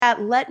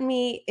that, let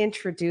me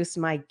introduce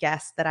my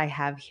guest that I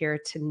have here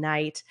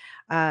tonight.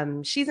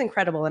 She's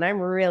incredible, and I'm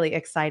really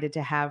excited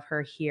to have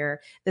her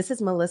here. This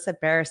is Melissa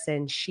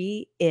Barrison.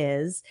 She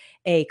is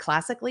a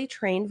classically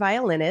trained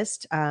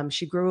violinist.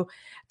 She grew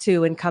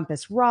to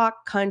encompass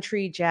rock,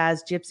 country,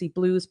 jazz, gypsy,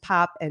 blues,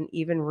 pop, and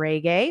even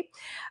reggae.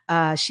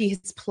 She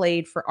has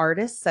played for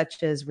artists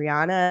such as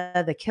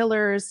Rihanna, The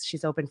Killers.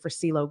 She's opened for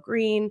Cee Lo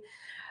Green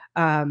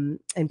and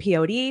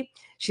POD.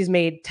 She's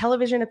made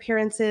television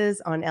appearances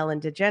on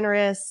Ellen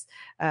DeGeneres,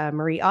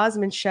 Marie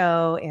Osmond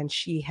Show, and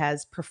she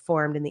has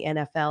performed in the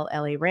NFL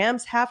LA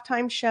Rams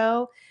halftime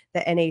show, the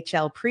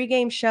NHL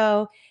Pre-Game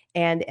Show,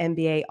 and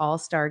NBA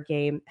All-Star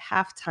Game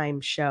halftime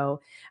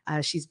show.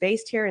 She's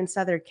based here in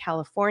Southern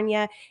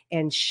California,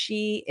 and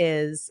she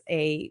is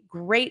a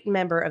great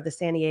member of the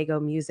San Diego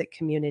music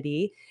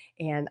community.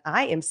 And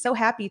I am so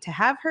happy to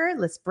have her.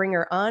 Let's bring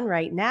her on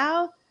right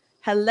now.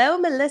 Hello,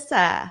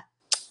 Melissa.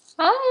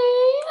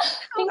 Hi.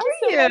 Thank you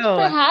so much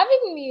for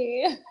having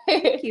me.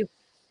 Thank you.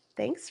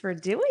 Thanks for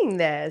doing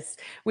this.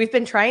 We've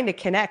been trying to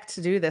connect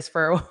to do this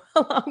for a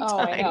long time. Oh,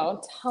 I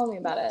know. Tell me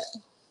about it.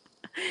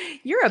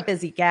 You're a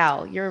busy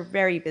gal. You're a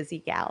very busy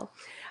gal.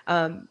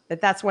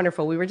 But that's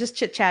wonderful. We were just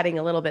chit-chatting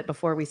a little bit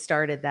before we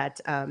started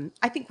that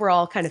I think we're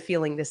all kind of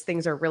feeling this.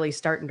 Things are really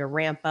starting to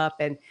ramp up.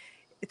 And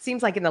it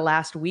seems like in the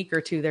last week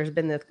or two, there's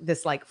been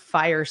this like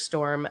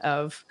firestorm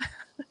of...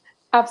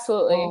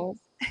 Absolutely.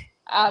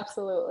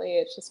 Absolutely.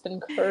 It's just been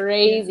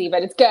crazy,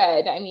 but it's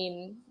good. I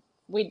mean,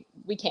 we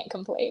can't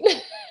complain.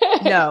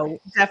 No,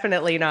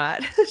 definitely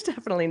not.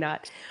 Definitely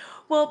not.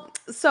 Well,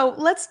 so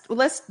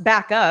let's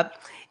back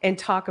up and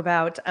talk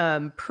about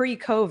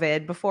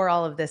pre-COVID, before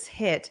all of this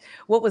hit.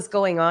 What was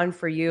going on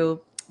for you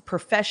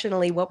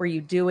professionally? What were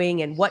you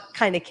doing, and what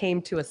kind of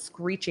came to a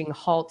screeching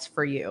halt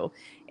for you?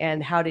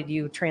 And how did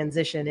you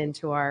transition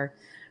into our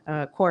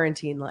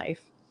quarantine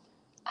life?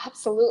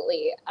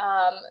 Absolutely.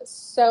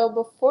 So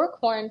before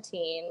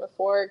quarantine,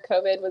 before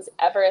COVID was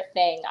ever a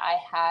thing, I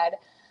had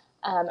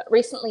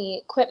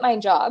recently quit my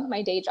job,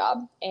 my day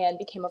job, and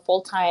became a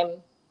full-time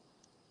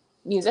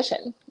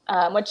musician,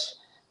 which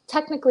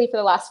technically for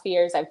the last few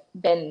years I've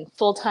been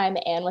full-time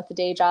and with the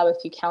day job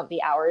if you count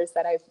the hours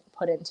that I've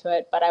put into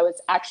it. But I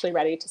was actually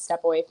ready to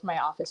step away from my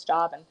office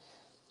job and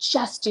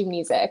just do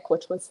music,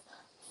 which was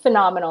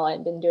phenomenal.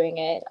 I'd been doing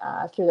it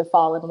through the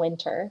fall and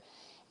winter.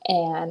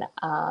 And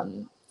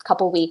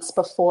couple weeks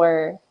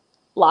before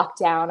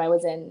lockdown,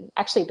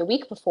 the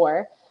week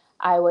before,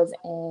 I was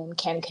in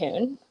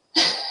Cancun.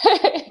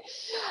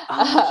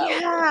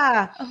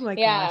 Oh my gosh.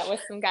 Yeah, with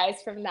some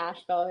guys from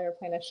Nashville. They were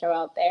playing a show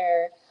out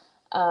there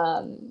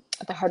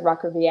at the Hard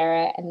Rock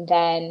Riviera. And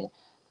then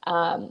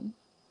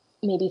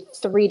maybe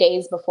 3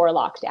 days before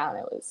lockdown,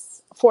 it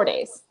was 4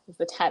 days, it was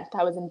the 10th,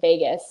 I was in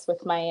Vegas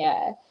with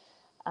my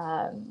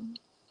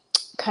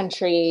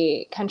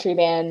country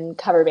band,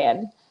 cover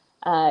band,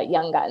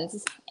 Young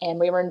Guns, and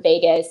we were in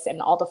Vegas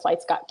and all the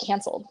flights got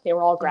canceled. They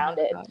were all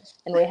grounded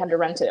and we had to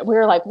rent it. We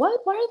were like, what?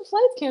 Why are the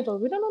flights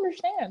canceled? We don't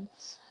understand.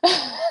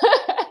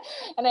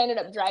 And I ended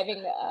up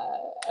driving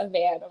a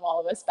van of all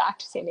of us back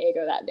to San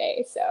Diego that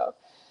day. So,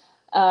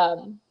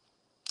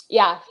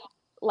 yeah,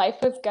 life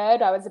was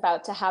good. I was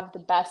about to have the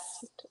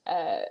best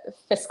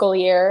fiscal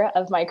year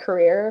of my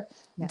career,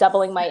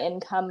 doubling my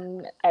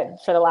income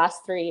for the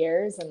last 3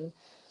 years. And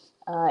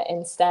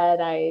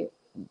instead I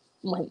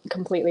went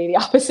completely the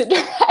opposite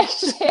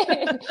direction.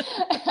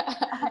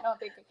 I don't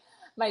think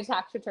my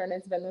tax return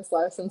has been this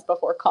low since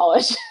before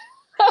college.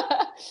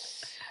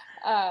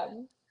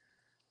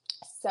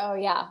 So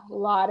yeah, a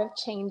lot of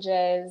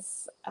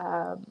changes.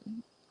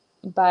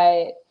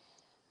 But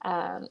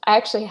I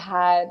actually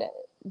had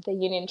the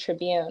Union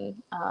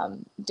Tribune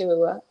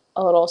do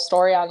a little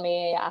story on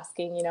me,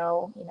 asking,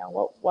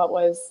 what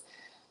was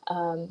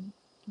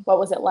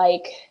it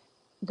like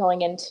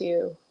going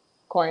into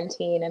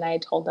quarantine? And I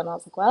told them, I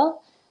was like,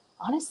 well,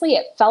 honestly,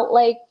 it felt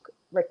like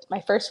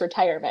my first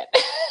retirement.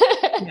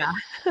 Yeah.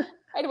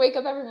 I'd wake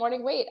up every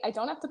morning. Wait, I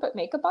don't have to put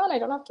makeup on. I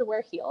don't have to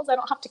wear heels. I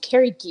don't have to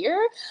carry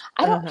gear.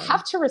 I don't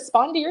have to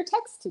respond to your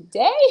text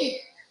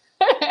today.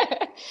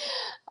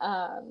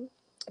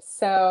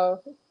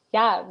 So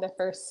yeah, the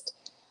first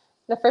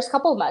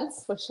couple of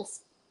months was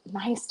just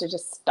nice to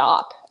just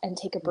stop and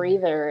take a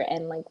breather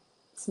and like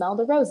smell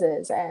the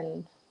roses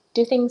and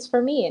do things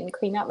for me and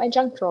clean out my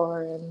junk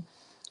drawer and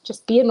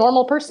just be a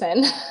normal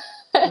person.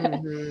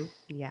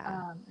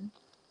 Yeah.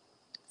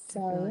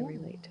 So I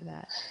relate to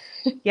that.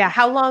 Yeah.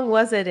 How long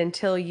was it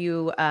until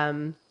you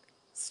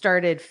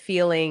started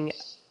feeling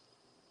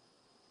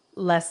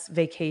less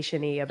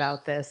vacation-y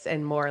about this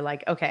and more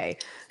like, okay,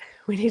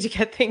 we need to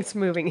get things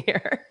moving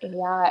here?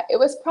 Yeah, it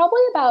was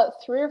probably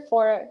about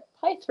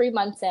 3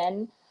 months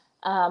in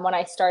when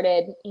I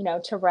started,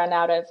 to run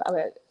out of,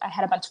 I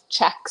had a bunch of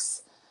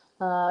checks,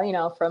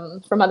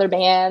 from other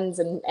bands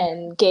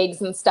and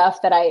gigs and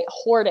stuff that I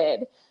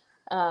hoarded.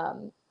 I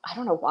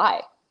don't know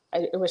why.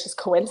 It was just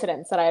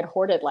coincidence that I had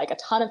hoarded like a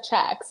ton of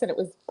checks and it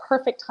was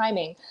perfect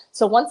timing.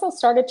 So once I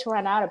started to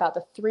run out about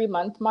the 3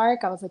 month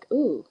mark, I was like,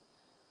 ooh,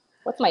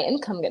 what's my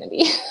income going to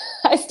be?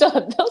 I I still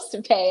have bills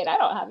to pay and I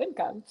don't have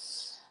income.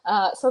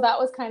 So that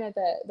was kind of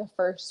the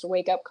first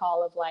wake up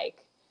call of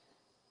like,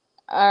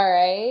 all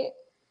right,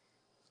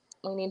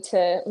 we need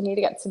to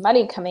get some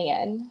money coming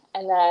in.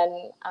 And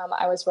then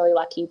I was really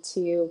lucky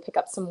to pick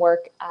up some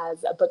work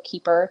as a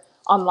bookkeeper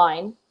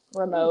online,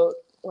 remote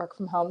work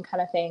from home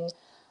kind of thing.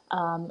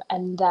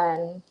 And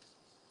then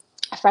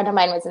a friend of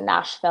mine was in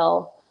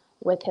Nashville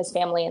with his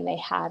family, and they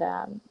had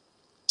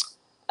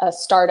a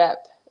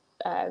startup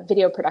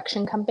video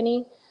production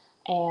company,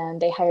 and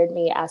they hired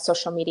me as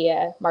social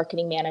media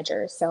marketing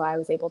manager. So I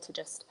was able to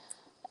just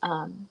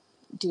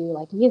do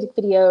like music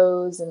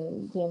videos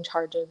and be in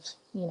charge of,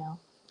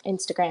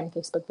 Instagram,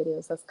 Facebook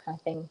videos, this kind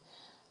of thing.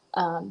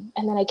 And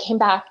then I came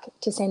back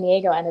to San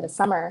Diego end of the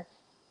summer,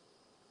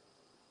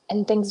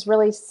 and things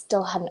really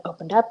still hadn't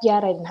opened up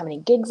yet. I didn't have any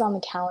gigs on the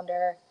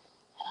calendar.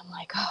 And I'm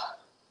like, oh,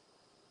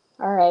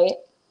 all right,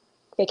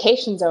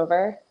 vacation's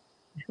over.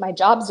 My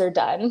jobs are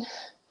done.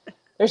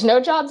 There's no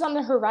jobs on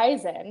the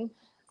horizon.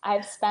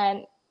 I've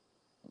spent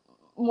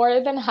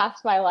more than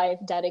half my life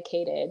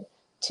dedicated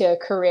to a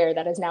career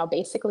that is now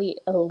basically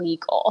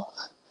illegal.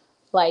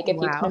 Like, if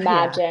you can Wow. Yeah.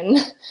 imagine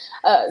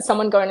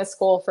someone going to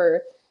school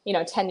for,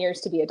 10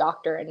 years to be a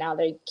doctor, and now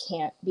they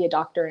can't be a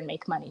doctor and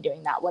make money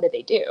doing that. What do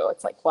they do?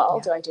 It's like, well,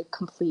 Yeah. do I do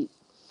complete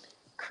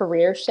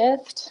career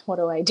shift? What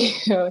do I do?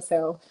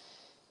 So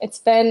it's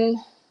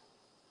been,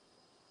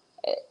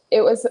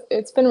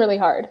 it's been really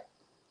hard.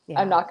 I'm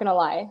Yeah. not going to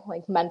lie,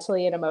 like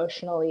mentally and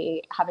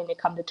emotionally having to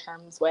come to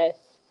terms with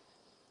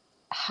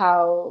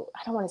how,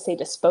 I don't want to say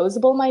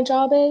disposable my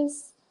job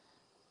is,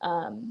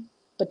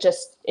 but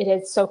just it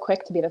is so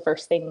quick to be the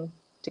first thing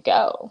to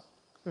go.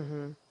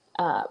 Hmm.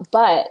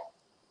 But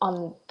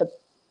on the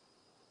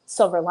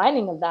silver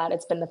lining of that,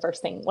 it's been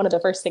one of the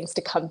first things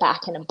to come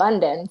back in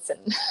abundance.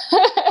 And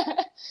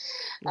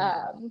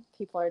Yeah.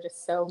 people are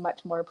just so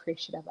much more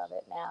appreciative of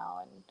it now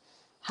and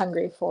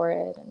hungry for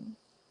it. And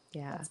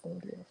Yeah. that's been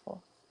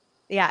beautiful.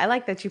 Yeah. I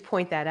like that you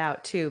point that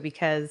out too,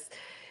 because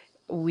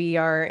we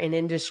are an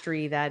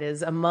industry that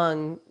is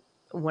among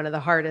one of the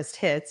hardest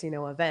hits,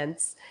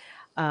 events.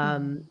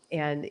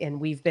 Mm-hmm. And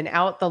we've been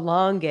out the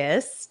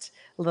longest,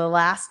 the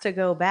last to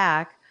go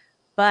back. Yeah.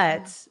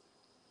 But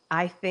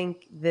I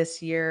think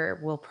this year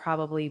will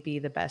probably be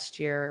the best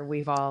year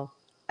we've all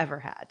ever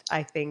had.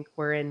 I think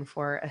we're in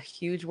for a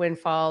huge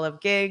windfall of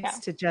Yeah. gigs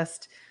to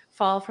just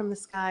fall from the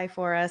sky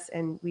for us.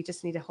 And we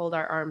just need to hold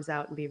our arms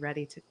out and be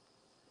ready to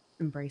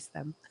embrace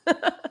them.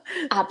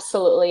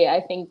 Absolutely. I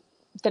think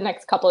the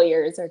next couple of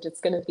years are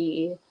just going to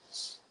be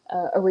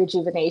a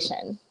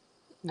rejuvenation,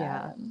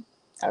 Yeah. um,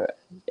 a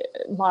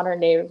modern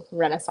day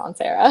Renaissance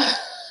era.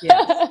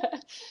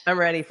 Yes. I'm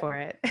ready for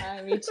it.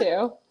 Me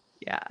too.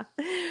 Yeah.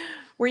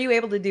 Were you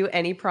able to do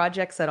any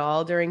projects at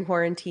all during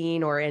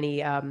quarantine, or any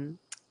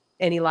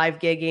live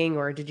gigging,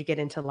 or did you get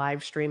into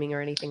live streaming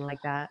or anything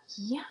like that?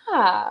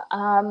 Yeah.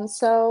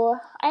 So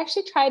I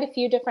actually tried a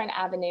few different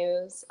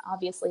avenues.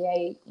 Obviously,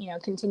 I,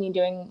 continued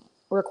doing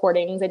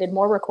recordings. I did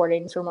more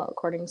recordings, remote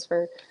recordings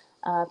for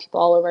people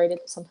all over. I did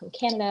some from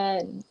Canada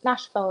and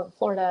Nashville and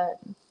Florida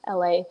and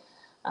LA,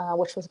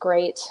 which was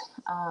great.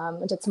 I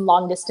did some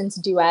long distance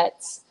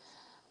duets.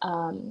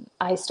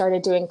 I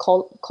started doing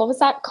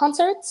cul-de-sac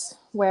concerts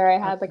where I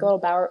had like a Okay.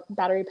 little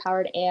battery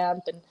powered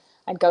amp, and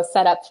I'd go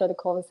set up for the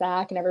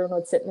cul-de-sac and everyone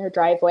would sit in their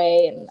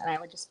driveway, and I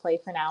would just play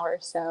for an hour or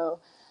so.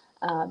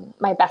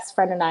 My best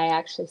friend and I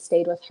actually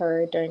stayed with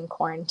her during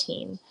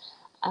quarantine.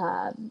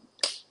 Um,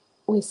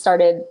 we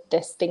started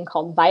this thing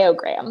called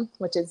Biogram,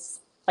 which is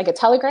like a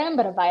telegram,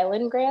 but a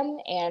violingram.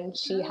 And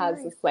she Oh, has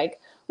nice. this like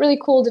really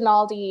cool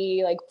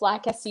Denaldi, like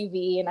black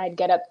SUV. And I'd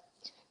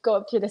go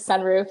up through the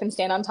sunroof and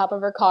stand on top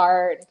of her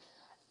car and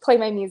play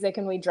my music.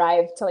 And we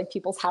drive to like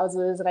people's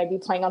houses, and I'd be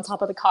playing on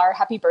top of the car,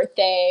 happy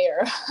birthday,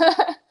 or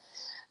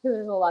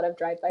there's a lot of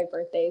drive-by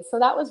birthdays. So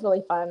that was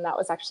really fun. That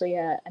was actually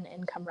an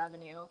income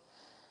revenue.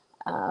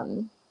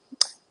 Um,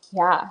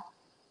 yeah,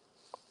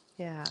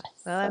 Yeah. Well,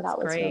 so that's that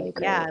was really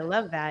great. Yeah, great. I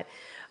love that.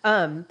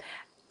 Um,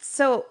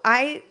 so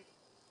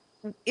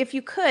if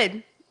you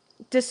could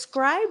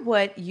describe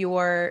what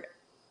your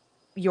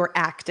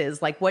act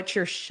is, like what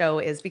your show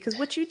is, because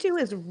what you do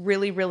is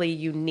really, really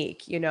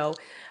unique. You're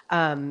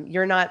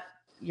not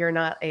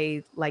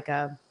a like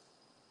a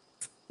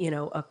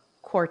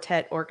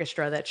quartet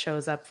orchestra that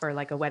shows up for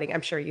like a wedding.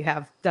 I'm sure you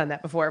have done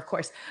that before, of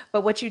course.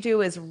 But what you do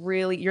is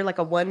really, you're like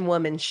a one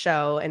woman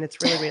show, and it's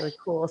really, really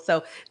cool.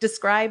 So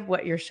describe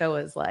what your show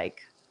is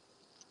like.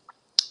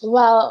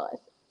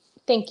 Well,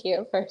 thank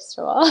you, first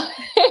of all.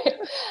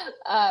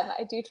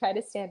 I do try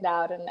to stand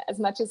out, and as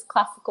much as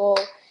classical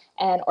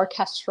and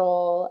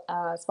orchestral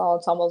small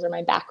ensembles are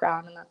my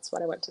background, and that's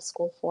what I went to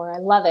school for. I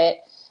love it.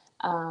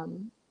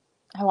 Um,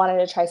 I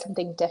wanted to try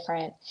something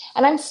different,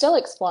 and I'm still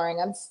exploring.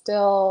 I'm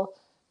still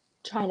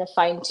trying to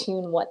fine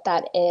tune what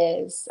that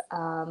is.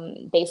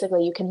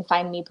 Basically, you can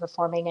find me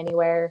performing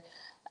anywhere,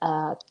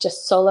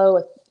 just solo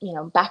with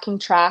backing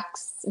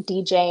tracks,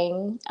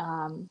 DJing,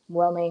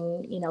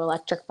 roaming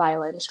electric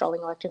violin,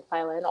 strolling electric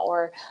violin,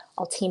 or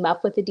I'll team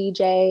up with a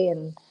DJ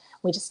and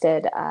We just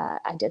did,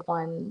 I did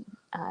one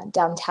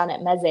downtown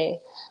at Meze,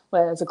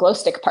 where it was a glow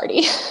stick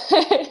party.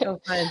 So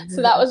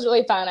So that fun. was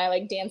really fun. I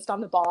like danced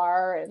on the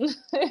bar and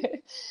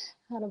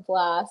had a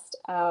blast.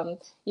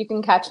 You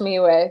can catch me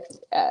with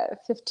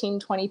 15,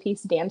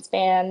 20-piece dance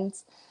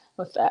bands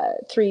with a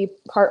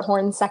 3-part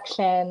horn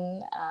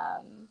section,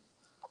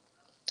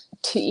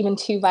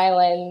 two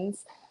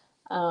violins,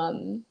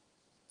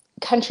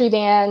 country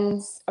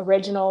bands,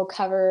 original,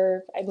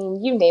 cover. I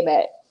mean, you name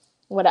it.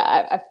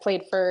 I've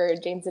played for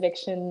Jane's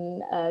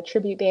Addiction,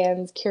 tribute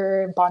bands,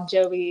 Cure, Bon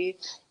Jovi,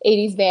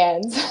 80s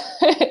bands.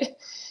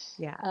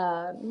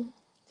 Yeah.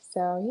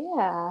 So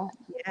yeah.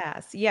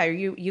 Yes. Yeah,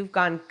 you've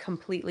gone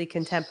completely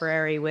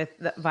contemporary with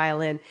the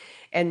violin,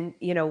 and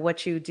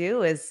what you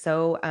do is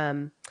so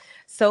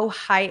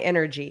high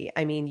energy.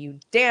 I mean, you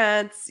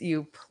dance,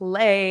 you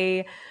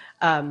play,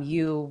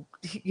 you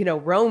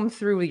roam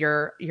through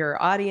your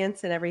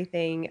audience and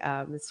everything.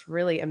 It's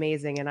really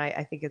amazing, and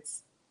I think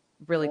it's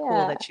really cool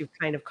Yeah. that you've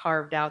kind of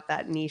carved out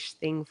that niche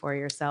thing for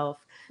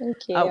yourself. Thank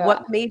you.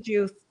 What made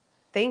you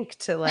think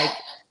to like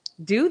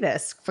do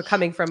this for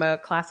coming from a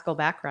classical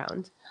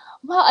background?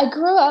 Well, I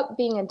grew up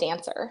being a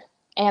dancer,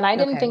 and I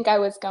didn't Okay. think I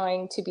was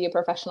going to be a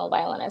professional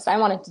violinist. I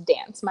wanted to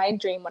dance. My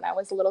dream when I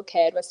was a little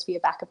kid was to be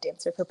a backup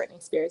dancer for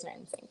Britney Spears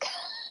and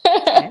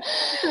Okay.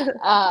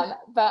 NSYNC.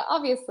 But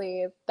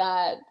obviously,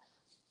 that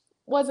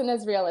wasn't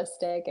as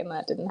realistic, and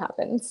that didn't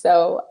happen.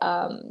 So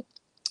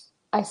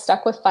I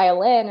stuck with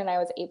violin, and I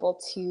was able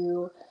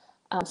to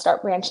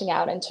start branching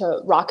out into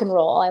rock and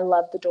roll. I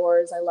love the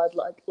Doors. I love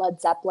Led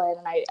Zeppelin,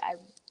 and I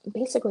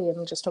basically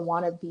am just a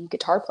wannabe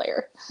guitar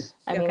player.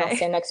 I mean, I'll Okay.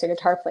 stand next to a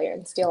guitar player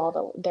and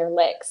steal their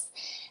licks.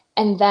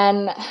 And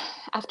then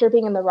after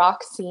being in the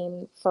rock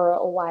scene for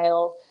a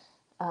while,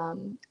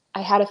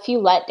 I had a few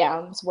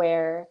letdowns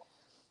where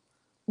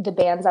the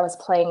bands I was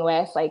playing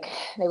with, like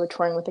they were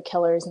touring with the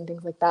Killers and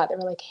things like that. They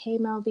were like, "Hey,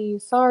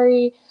 Melby,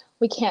 sorry,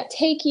 we can't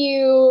take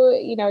you.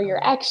 You know,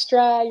 you're Oh,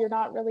 extra. You're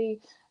not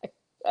really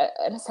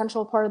an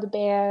essential part of the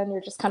band. You're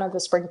just kind of the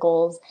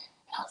sprinkles."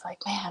 And I was like,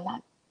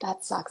 "Man,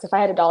 that sucks." If I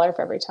had $1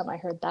 for every time I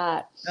heard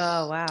that.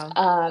 oh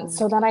wow.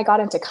 So then I got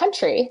into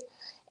country,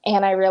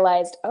 and I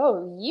realized,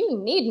 oh, you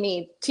need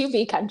me to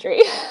be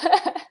country.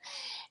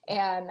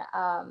 And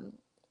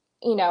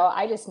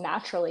I just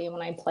naturally,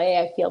 when I play,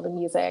 I feel the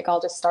music.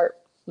 I'll just start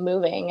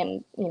moving,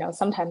 and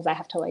sometimes I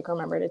have to like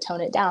remember to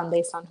tone it down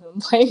based on who I'm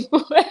playing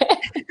with.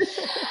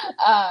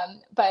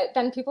 But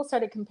then people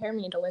started comparing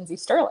me to Lindsey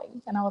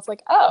Sterling, and I was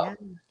like, oh,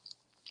 Yeah.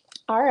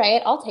 all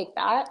right, I'll take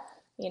that.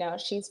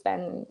 She's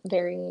been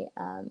very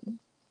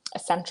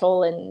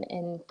essential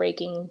in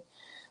breaking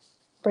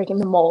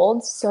the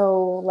mold.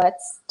 So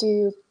let's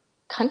do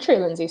country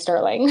Lindsey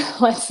Sterling.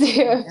 Let's do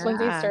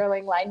Lindsey Yeah.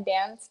 Sterling line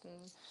dance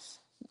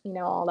and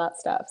all that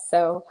stuff.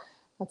 So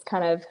that's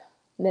kind of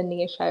the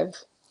niche I've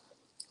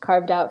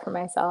carved out for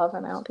myself,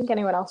 and I don't think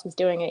anyone else is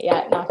doing it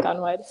yet. Knock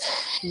on wood.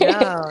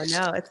 No,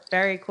 no, it's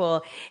very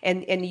cool.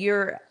 And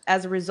you're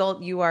as a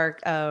result, you are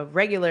a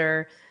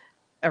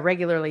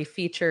regularly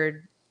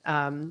featured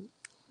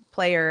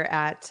player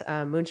at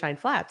Moonshine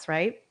Flats,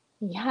 right?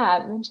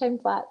 Yeah, Moonshine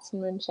Flats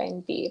and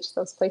Moonshine Beach.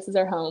 Those places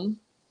are home.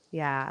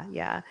 Yeah,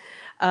 yeah.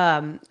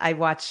 I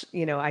watch,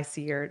 I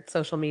see your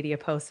social media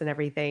posts and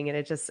everything, and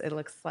it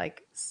looks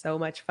like so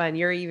much fun.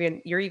 You're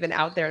even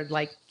out there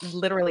like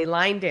literally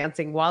line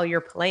dancing while you're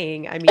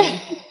playing. I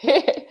mean,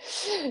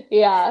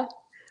 Yeah,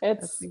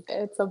 that's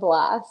it's a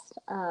blast,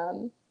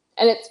 and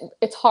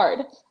it's hard.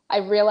 I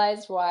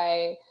realized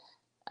why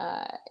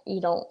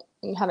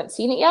you haven't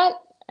seen it yet,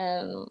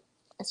 and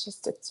it's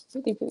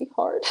really really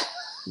hard.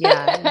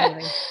 yeah,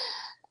 you're like,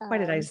 why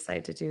did I um,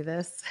 decide to do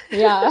this?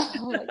 yeah,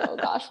 I'm like, oh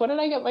gosh, what did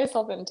I get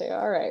myself into?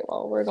 All right,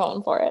 well, we're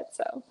going for it.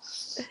 So,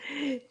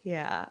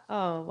 Yeah.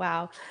 Oh,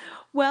 wow.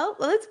 Well,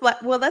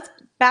 let's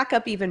back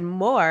up even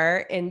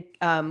more and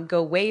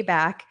go way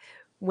back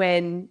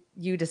when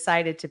you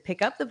decided to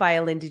pick up the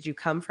violin. Did you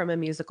come from a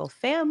musical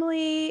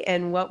family?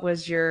 And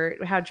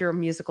how'd your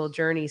musical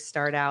journey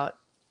start out?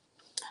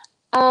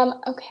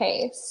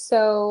 okay,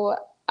 so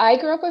I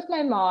grew up with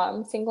my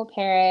mom, single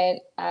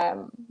parent.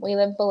 We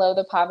lived below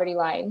the poverty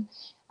line.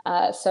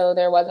 So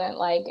there wasn't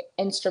like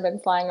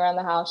instruments lying around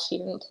the house. She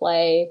didn't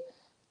play.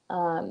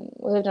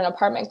 We lived in an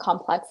apartment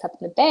complex up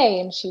in the Bay,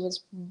 and she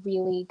was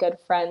really good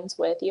friends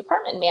with the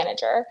apartment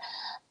manager,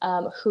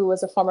 who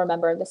was a former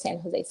member of the San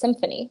Jose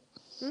Symphony.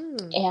 Hmm.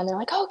 And they're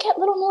like, "Oh, get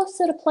little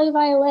Melissa to play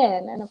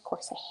violin." And of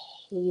course, I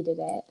hated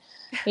it.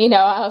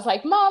 I was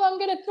like, "Mom, I'm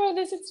going to throw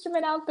this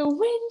instrument out the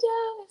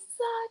window. It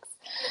sucks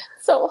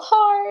so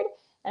hard."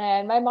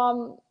 And my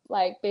mom,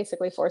 like,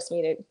 basically forced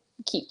me to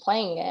keep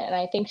playing it. And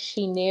I think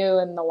she knew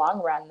in the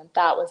long run that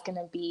that was going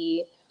to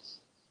be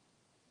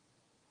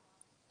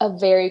a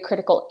very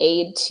critical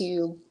aid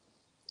to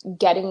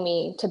getting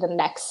me to the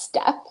next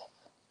step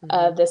Hmm.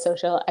 of the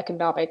social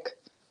economic,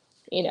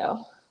 you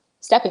know,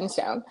 stepping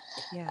stone.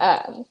 Yeah.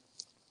 Um,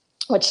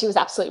 which she was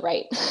absolutely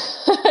right.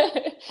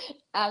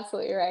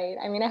 Absolutely right.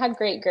 I mean, I had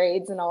great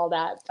grades and all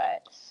that,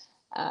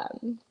 but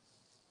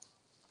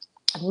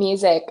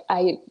music,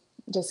 I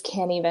just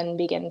can't even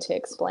begin to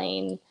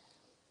explain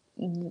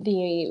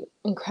the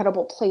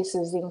incredible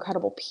places, the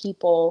incredible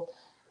people,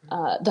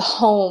 the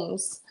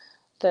homes,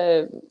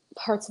 the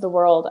parts of the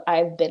world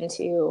I've been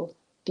to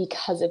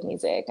because of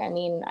music. I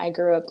mean, I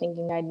grew up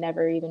thinking I'd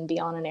never even be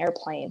on an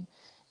airplane,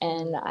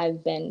 and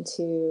I've been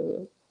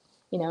to,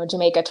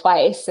 Jamaica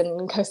twice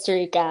and Costa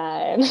Rica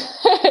and,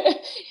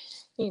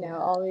 Yeah.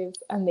 all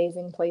these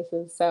amazing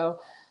places. So,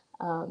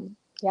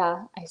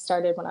 yeah, I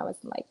started when I was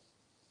in like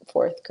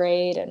fourth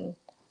grade and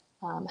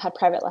had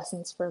private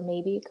lessons for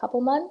maybe a couple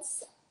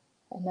months.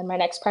 And then my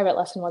next private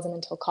lesson wasn't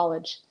until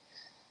college.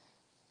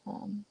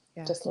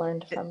 Yeah. Just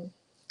learned from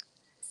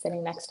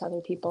sitting next to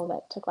other people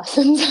that took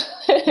lessons.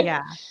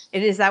 Yeah.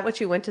 And is that what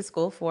you went to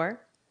school for?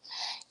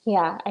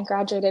 Yeah, I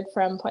graduated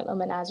from Point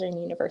Loma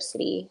Nazarene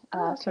University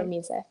Oh, for okay.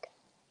 music.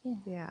 Yeah.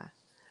 Yeah.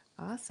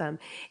 Awesome.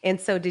 And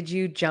so did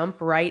you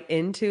jump right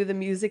into the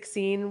music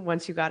scene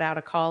once you got out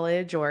of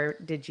college, or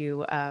did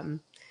you have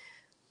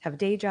a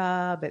day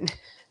job and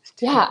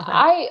do Yeah, all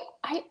that?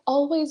 I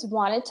always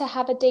wanted to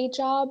have a day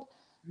job.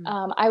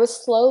 Mhm. I was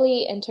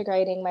slowly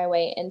integrating my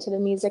way into the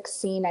music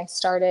scene. I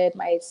started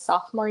my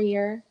sophomore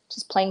year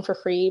just playing for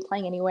free,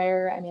 playing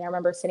anywhere. I mean, I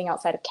remember sitting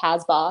outside of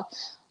Casbah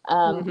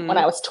when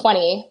I Mhm. was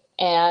 20,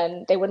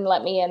 and they wouldn't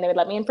let me in. They would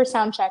let me in for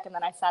sound check, and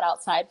then I sat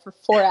outside for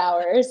 4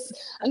 hours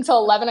until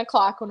 11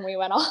 o'clock when we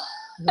went on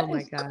Oh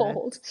my God.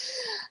 cold.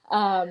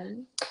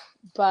 Um,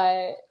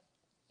 but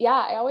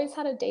yeah, I always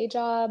had a day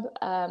job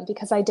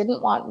because I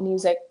didn't want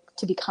music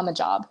to become a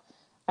job.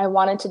 I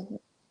wanted to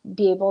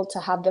be able to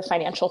have the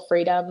financial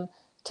freedom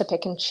to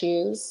pick and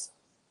choose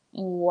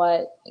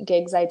what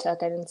gigs I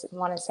took. I didn't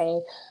want to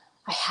say,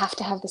 I have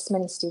to have this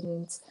many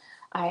students.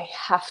 I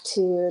have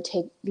to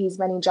take these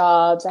many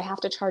jobs. I have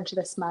to charge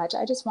this much.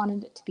 I just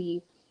wanted it to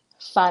be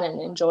fun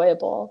and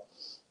enjoyable.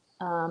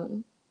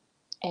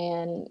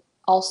 And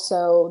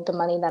also, the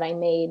money that I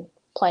made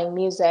playing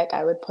music,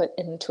 I would put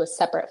into a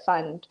separate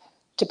fund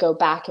to go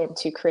back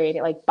into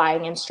creating, like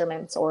buying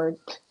instruments or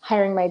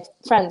hiring my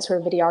friends who are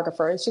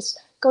videographers, just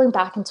going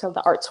back into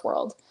the arts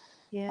world.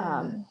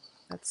 Yeah.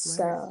 That's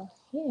smart. So,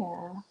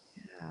 yeah.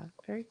 Yeah.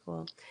 Very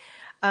cool.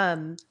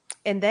 Um,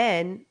 and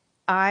then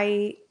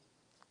I,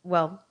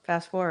 well,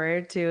 fast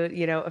forward to,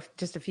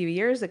 just a few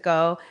years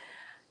ago,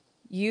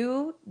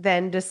 you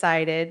then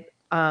decided,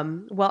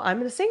 well,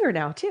 I'm a singer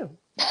now too.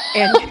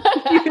 And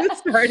you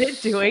started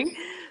doing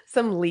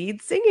some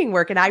lead singing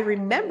work. And I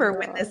remember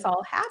when this Oh,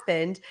 all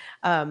happened,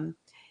 um,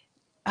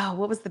 oh,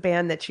 what was the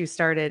band that you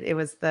started? It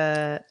was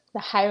the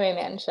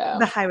Highwayman the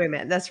Show.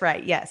 Highwaymen. That's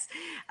right. Yes.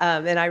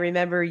 And I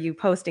remember you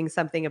posting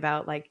something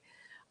about like,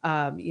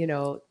 you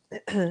know,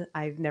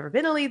 I've never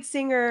been a lead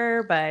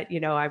singer, but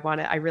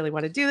I really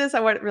want to do this.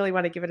 Really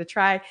want to give it a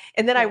try.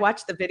 And then I Yeah.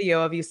 watched the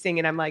video of you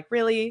singing. I'm like,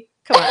 really?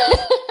 Come on.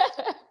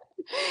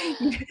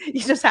 You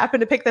just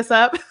happened to pick this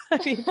up. I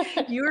mean,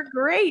 you were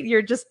great. Are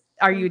you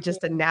Thank you.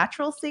 just a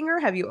natural singer?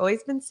 Have you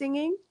always been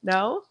singing?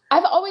 No?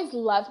 I've always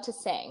loved to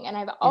sing, and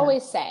I've Yeah.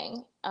 always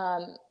sang.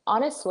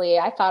 Honestly,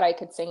 I thought I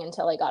could sing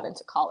until I got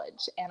into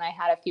college, and I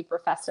had a few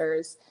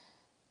professors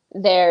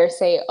there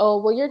say, "Oh,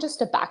 well, you're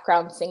just a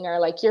background singer.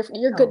 Like you're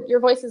good. Oh.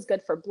 Your voice is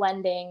good for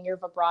blending. Your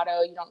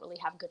vibrato, you don't really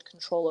have good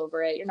control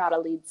over it. You're not a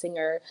lead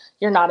singer.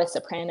 You're not a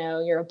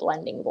soprano. You're a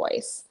blending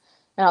voice."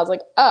 And I was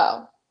like,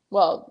 "Oh,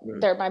 well,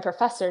 Mm. they're my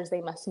professors.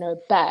 They must know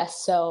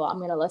best. So I'm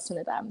going to listen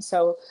to them."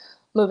 So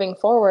moving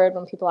forward,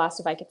 when people asked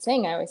if I could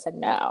sing, I always said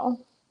no.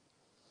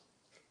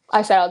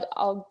 I said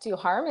I'll do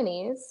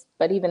harmonies,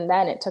 but even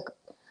then, it took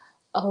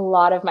a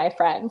lot of my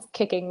friends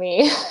kicking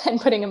me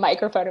and putting a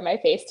microphone in my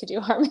face to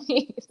do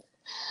harmonies.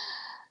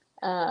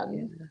 Um,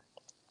 Yeah.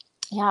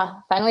 yeah,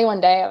 finally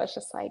one day I was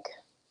just like,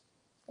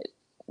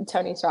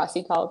 Tony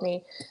Strassi called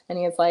me and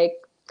he was like,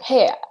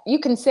 "Hey, you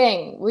can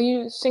sing. Will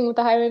you sing with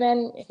the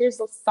Highwaymen? Here's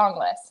the song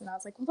list." And I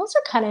was like, "Well, those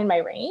are kind of in my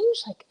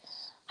range. Like,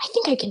 I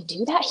think I can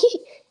do that.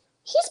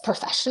 He's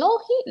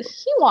professional. He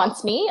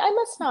wants me. I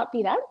must not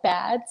be that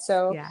bad."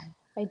 So Yeah.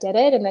 I did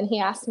it, and then he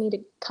asked me to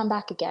come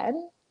back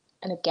again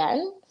and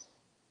again,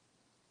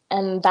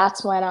 and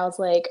that's when I was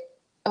like,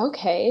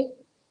 "Okay,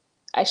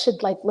 I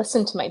should like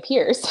listen to my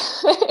peers."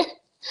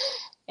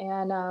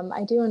 And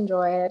I do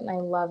enjoy it, and I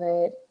love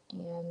it,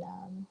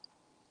 and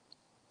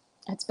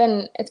it's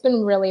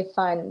been really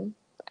fun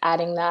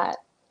adding that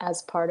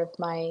as part of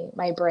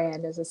my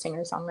brand as a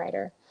singer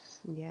songwriter.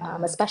 Yeah.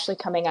 Especially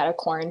coming out of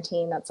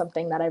quarantine, that's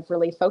something that I've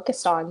really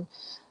focused on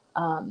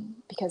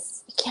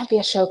because you can't be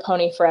a show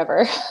pony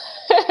forever.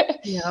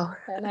 No.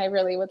 And I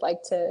really would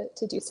like to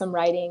do some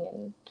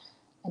writing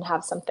and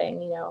have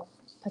something,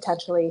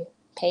 potentially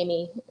pay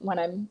me when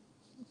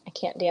I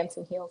can't dance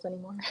in heels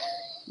anymore.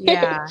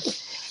 Yeah.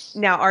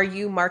 Now, are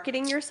you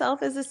marketing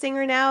yourself as a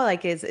singer now?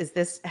 Like, is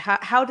this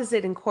how does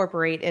it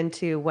incorporate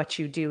into what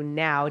you do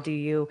now? Do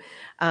you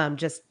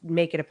just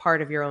make it a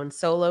part of your own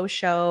solo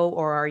show,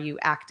 or are you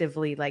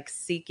actively like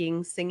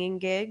seeking singing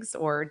gigs,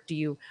 or do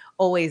you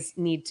always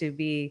need to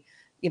be,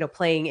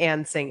 playing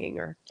and singing,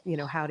 or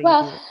how do you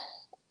Well, do it?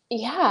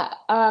 yeah.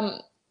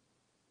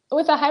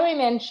 With the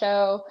Highwayman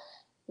show,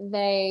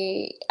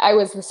 I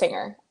was the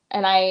singer,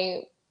 and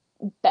I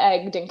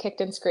begged and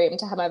kicked and screamed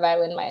to have my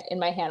violin in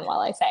my hand while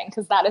I sang,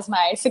 because that is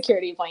my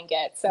security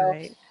blanket. So,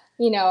 Right.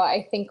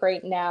 I think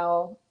right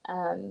now,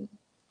 well,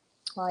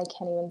 I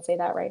can't even say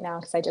that right now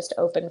because I just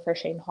opened for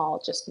Shane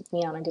Hall, just with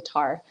me on a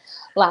guitar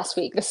last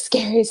week. The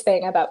scariest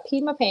thing, about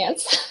peed my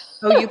pants.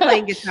 Oh, you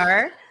playing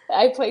guitar?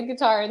 I played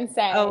guitar and Oh,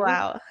 sang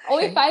wow.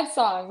 only 5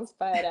 songs,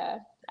 but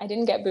I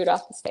didn't get booed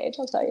off the stage,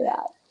 I'll tell you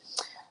that.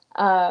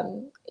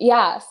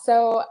 Yeah,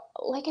 so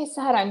like I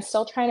said, I'm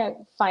still trying to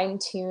fine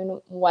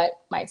tune what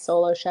my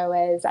solo show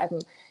is.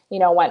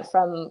 Went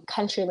from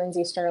country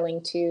Lindsey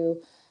Sterling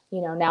to,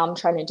 now I'm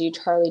trying to do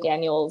Charlie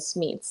Daniels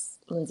meets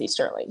Lindsey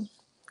Sterling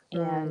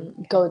and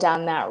Yeah. go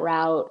down that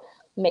route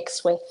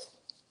mixed with,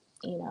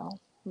 you know,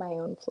 my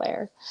own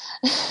flair.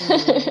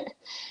 Mm,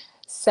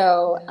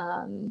 So,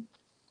 yeah.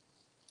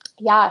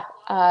 yeah,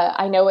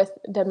 I know with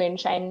the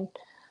Moonshine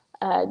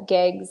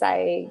gigs,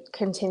 I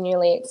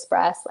continually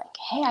express like,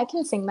 "Hey, I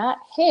can sing that.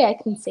 Hey, I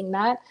can sing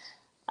that,"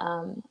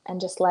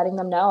 and just letting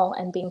them know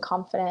and being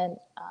confident.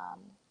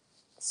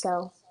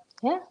 So,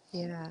 yeah,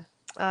 Yeah.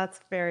 Oh, that's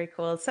very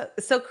cool.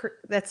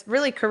 That's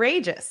really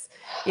courageous,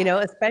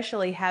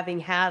 especially having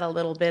had a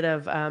little bit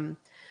of, I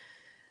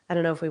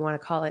don't know if we want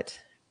to call it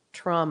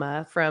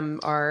trauma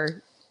from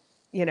our,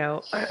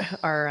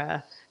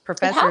 our it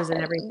professors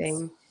and happens.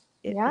 everything.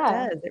 It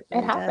Yeah, does. It it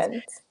really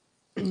does.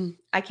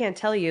 happens. I can't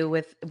tell you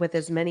with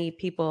as many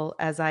people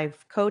as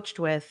I've coached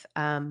with,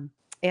 and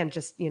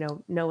just,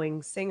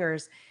 knowing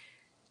singers,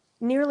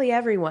 nearly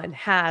everyone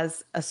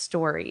has a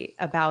story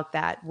about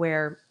that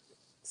where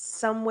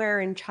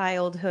somewhere in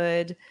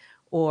childhood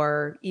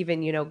or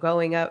even,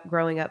 growing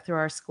up through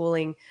our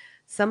schooling,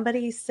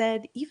 somebody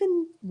said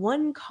even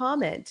one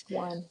comment.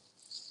 One.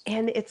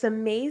 And it's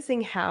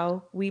amazing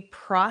how we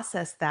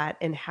process that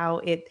and how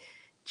it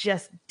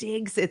just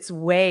digs its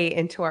way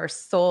into our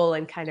soul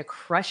and kind of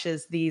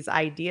crushes these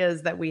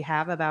ideas that we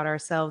have about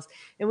ourselves,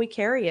 and we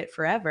carry it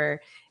forever.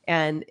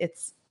 And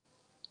it's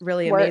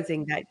really Word.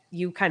 amazing that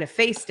you kind of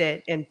faced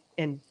it and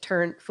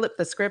flip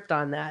the script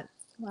on that.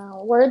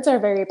 Wow, words are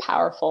very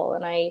powerful,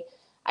 and I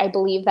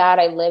believe that.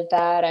 I live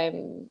that.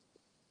 I'm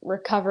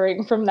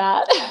recovering from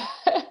that.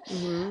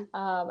 Mhm.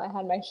 I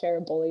had my share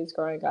of bullies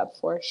growing up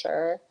for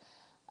sure.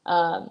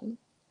 Um,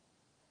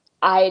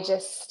 I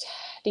just,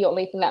 the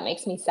only thing that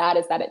makes me sad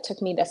is that it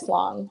took me this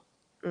long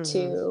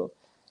Mhm.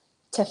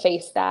 to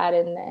face that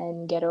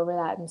and get over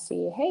that and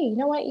see, hey, you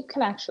know what, you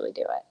can actually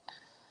do it.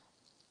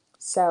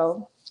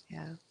 So,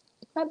 Yeah.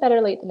 not better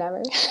late than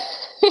never.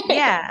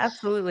 Yeah,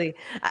 absolutely.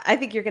 I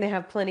think you're gonna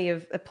have plenty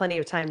of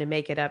time to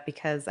make it up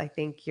because I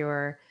think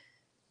you're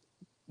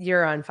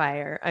on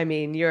fire. I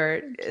mean,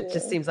 Thank it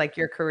just you. seems like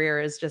your career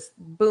is just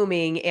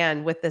booming,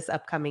 and with this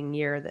upcoming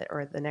year that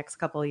or the next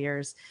couple of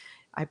years,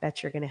 I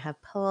bet you're gonna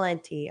have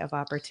plenty of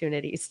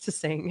opportunities to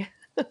sing.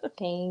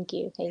 Thank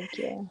you. Thank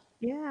you.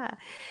 Yeah.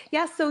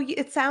 Yeah, so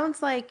it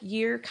sounds like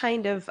you're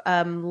kind of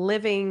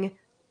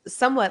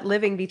somewhat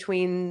living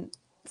between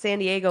San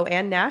Diego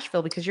and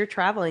Nashville because you're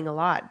traveling a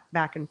lot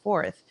back and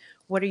forth.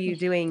 What are you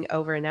doing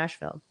over in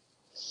Nashville?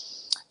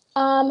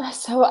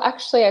 So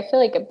actually, I feel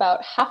like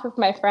about half of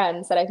my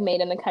friends that I've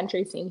made in the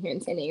country scene here in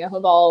San Diego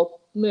have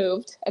all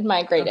moved and Oh,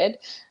 migrated.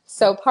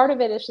 So part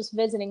of it is just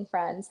visiting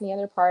friends, and the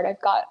other part,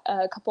 I've got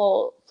a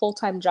couple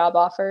full-time job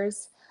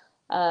offers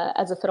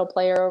as a fiddle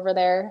player over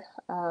there.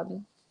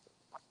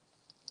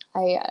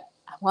 I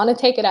want to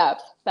take it up.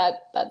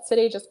 That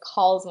city just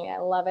calls me. I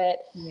love it.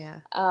 yeah.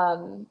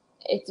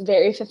 It's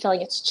very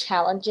fulfilling. It's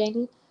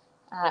challenging.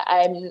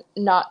 I'm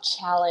not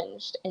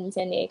challenged in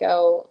San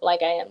Diego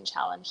like I am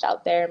challenged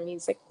out there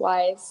music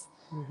wise.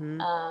 Mhm.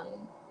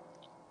 Um,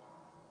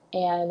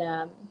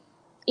 and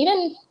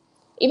even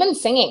even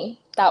singing,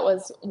 that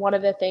was one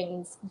of the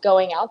things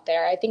going out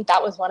there. I think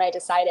that was when I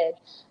decided,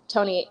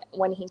 Tony,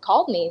 when he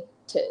called me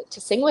to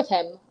sing with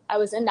him, I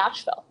was in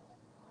Nashville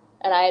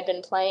and I had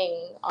been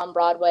playing on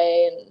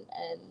Broadway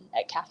and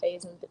at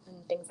cafes and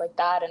things like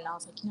that. And I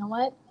was like, you know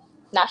what?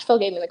 Nashville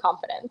gave me the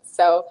confidence.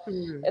 So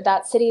Mm.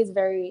 that city is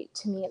very,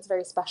 to me, it's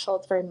very special.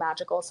 It's very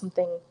magical.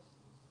 Something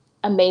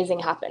amazing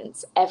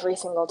happens every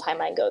single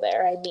time I go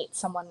there. I meet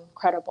someone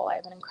incredible. I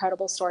have an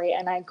incredible story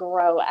and I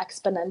grow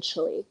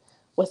exponentially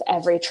with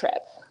every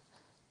trip.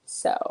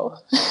 So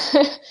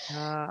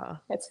Oh,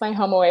 it's my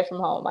home away from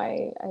home.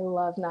 I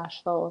love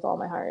Nashville with all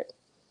my heart.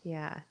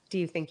 yeah. Do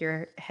you think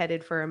you're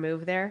headed for a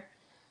move there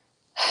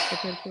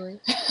potentially?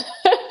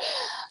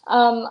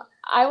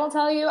 I will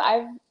tell you,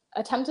 I've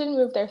attempted to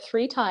move there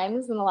 3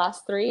 times in the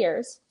last 3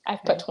 years.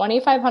 I've put Okay.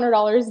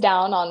 $2,500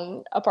 down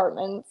on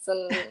apartments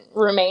and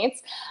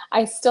roommates.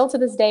 I still to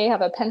this day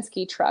have a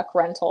Penske truck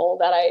rental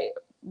that I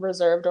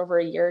reserved over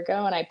a year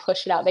ago, and I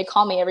push it out. They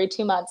call me every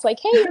 2 months, like,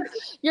 "Hey,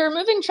 you're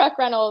moving truck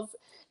rentals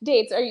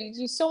dates. Do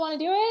you still want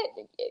to do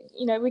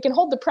it? We can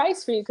hold the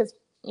price for you because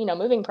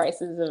moving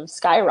prices have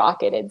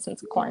skyrocketed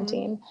since Mhm.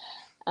 quarantine."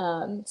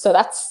 So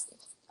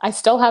I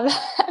still have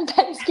that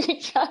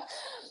Penske truck.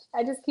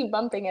 I just keep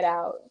bumping it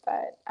out.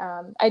 But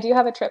I do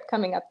have a trip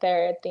coming up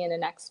there at the end of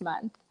next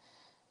month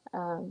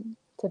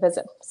to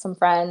visit some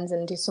friends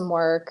and do some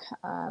work.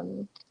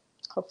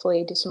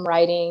 hopefully do some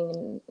writing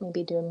and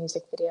maybe do a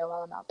music video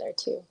while I'm out there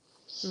too.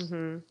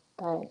 Mm-hmm.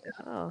 But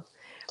Oh, well,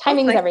 it's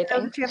timing's nice to know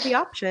everything. that you have the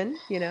option,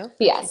 that you do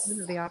Yes.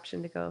 have the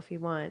option to go if you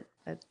want.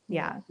 But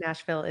yeah, Yeah.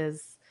 Nashville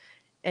is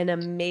an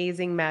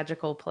amazing,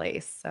 magical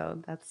place.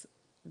 So that's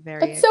very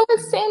But so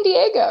is exciting. San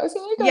Diego.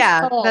 San Diego's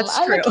Yeah, home. that's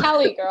I'm a true.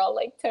 Cali girl,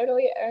 like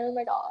totally. Oh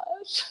my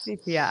gosh.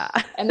 Yeah.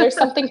 And there's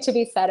something to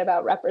be said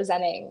about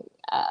representing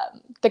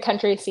the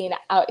country scene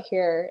out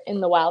here in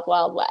the wild,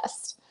 wild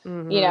west.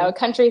 Hmm.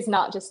 Country's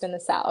not just in the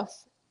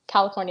South.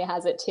 California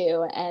has it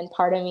too. And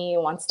part of me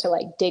wants to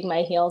like dig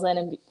my heels in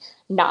and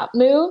not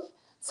move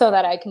so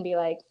that I can be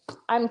like,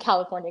 I'm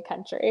California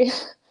country.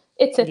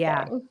 It's a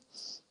Yeah. thing.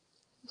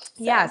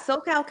 Yeah, So,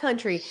 SoCal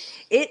country,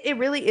 it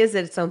really is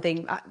its own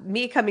thing.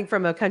 Me coming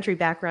from a country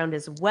background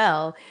as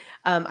well,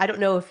 I don't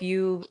know if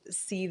you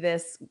see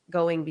this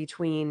going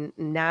between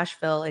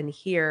Nashville and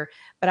here,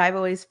 but I've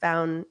always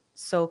found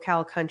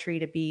SoCal country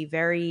to be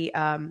very,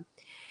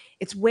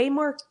 it's way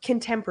more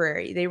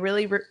contemporary. They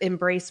really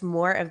embrace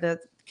more of the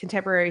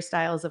contemporary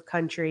styles of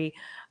country.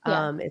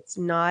 yeah. It's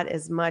not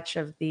as much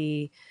of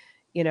the,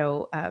 you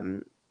know,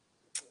 um,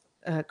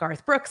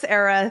 Garth Brooks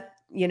era,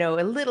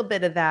 a little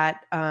bit of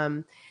that.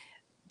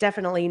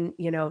 Definitely,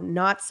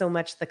 not so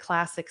much the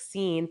classic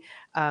scene.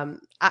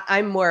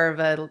 I'm more of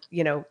a,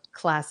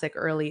 classic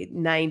early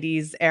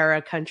 90s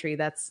era country.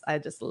 I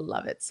just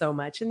love it so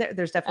much. And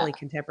there's Yeah. definitely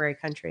contemporary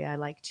country I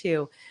like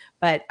too.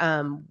 But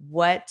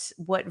what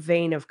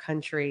vein of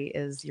country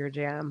is your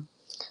jam?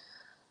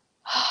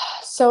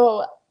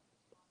 So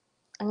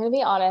I'm going to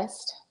be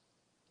honest.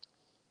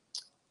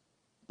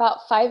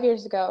 About 5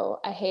 years ago,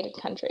 I hated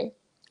country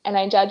and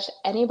I judged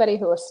anybody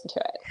who listened to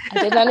it. I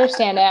didn't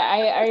understand it.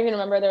 I even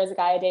remember there was a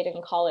guy I dated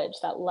in college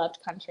that loved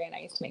country and I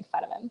used to make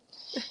fun of him.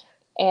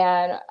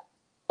 And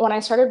when I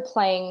started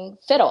playing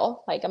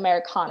fiddle, like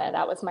Americana,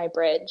 that was my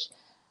bridge,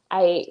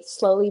 I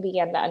slowly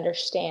began to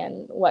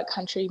understand what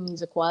country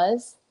music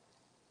was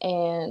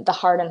and the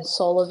heart and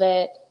soul of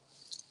it.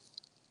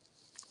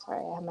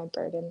 Sorry, I have my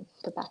bird in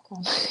the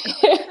background.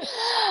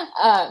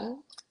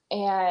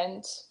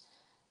 And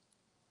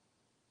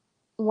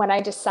when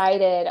I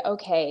decided,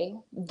 okay,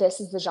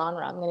 this is the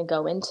genre I'm going to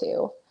go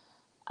into,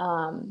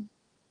 um,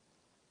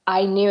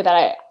 I knew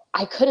that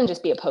I couldn't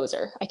just be a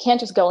poser. I can't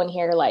just go in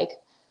here like,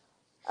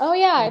 oh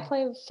yeah, I Mm,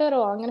 play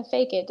fiddle. I'm going to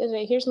fake it.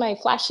 Here's my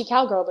flashy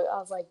cowgirl. But I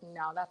was like,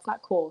 no, that's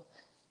not cool.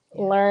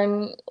 yeah.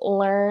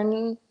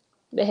 Learn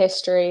the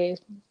history,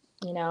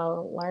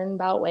 learn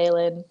about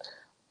Waylon,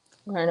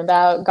 learn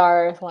about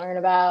Garth, learn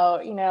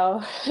about,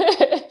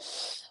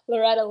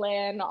 Loretta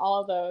Lynn,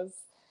 all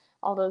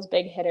those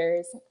big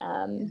hitters.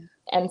 Yeah.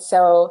 And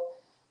so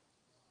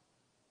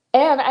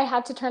And I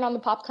had to turn on the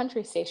pop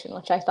country station,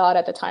 which I thought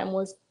at the time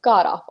was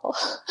god awful.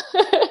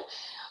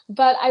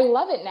 But I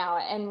love it now.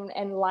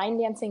 And line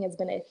dancing has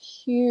been a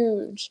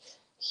huge,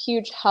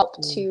 huge help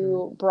Mhm.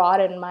 to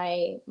broaden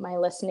my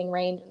listening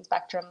range and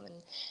spectrum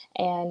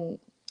and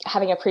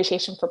having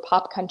appreciation for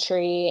pop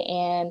country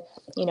and,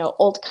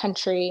 old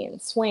country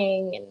and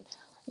swing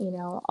and,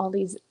 all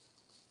these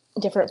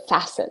different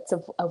facets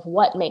of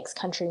what makes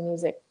country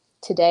music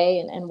today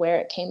and where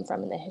it came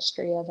from and the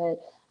history of it.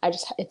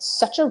 It's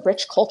such a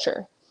rich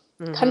culture.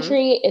 Mhm.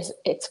 Country is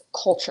its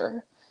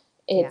culture.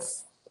 Yeah.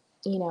 It's,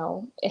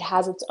 it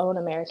has its own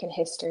American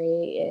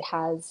history. It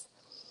has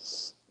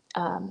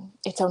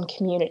its own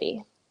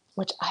community,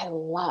 which I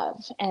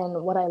love.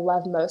 And what I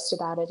love most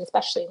about it,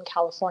 especially in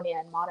California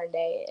in modern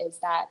day, is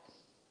that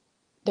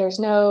there's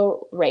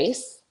no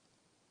race,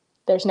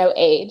 there's no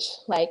age.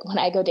 Like when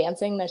I go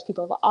dancing, there's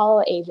people of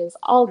all ages,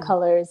 all Mm.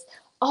 colors,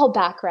 all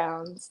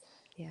backgrounds,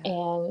 Yeah.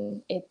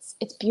 and it's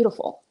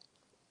beautiful.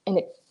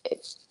 And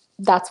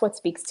that's what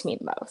speaks to me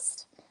the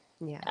most.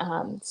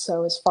 Yeah.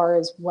 So as far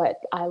as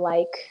what I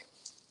like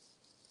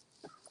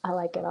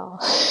it all.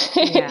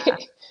 Yeah.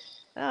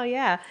 Oh,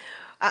 yeah.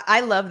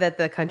 I love that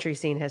the country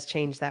scene has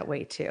changed that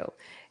way too.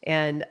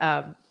 And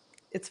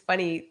it's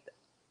funny,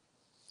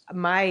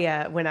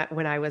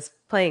 when I was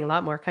playing a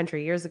lot more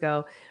country years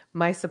ago,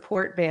 my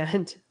support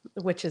band,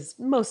 which is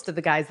most of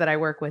the guys that I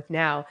work with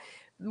now,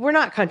 were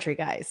not country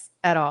guys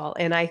at all.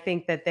 And I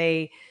think that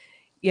they,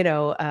 you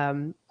know,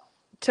 um,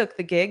 took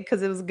the gig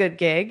because it was a good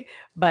gig,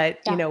 but,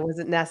 Yeah,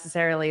 wasn't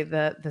necessarily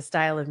the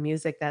style of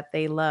music that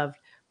they loved.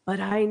 But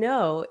I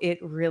know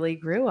it really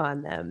grew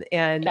on them,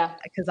 and yeah.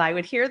 because I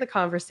would hear the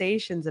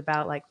conversations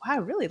about like, "Wow, I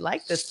really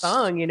like this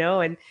song,"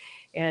 and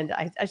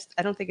I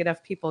don't think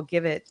enough people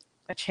give it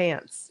a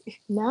chance.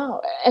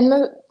 No,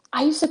 and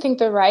I used to think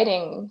the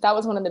writing that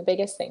was one of the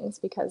biggest things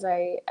because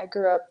I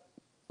grew up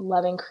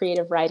loving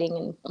creative writing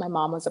and my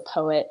mom was a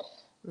poet.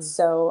 Mm,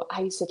 So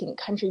I used to think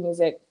country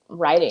music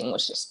writing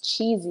was just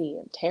cheesy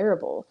and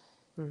terrible.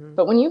 mhm.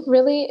 But when you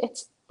really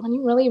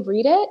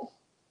read it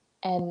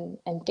and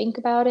think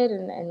about it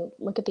and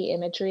look at the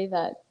imagery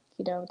that,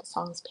 the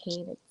songs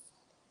paint,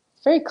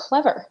 it's very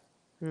clever.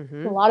 A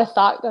Mhm. lot of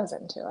thought goes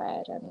into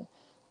it and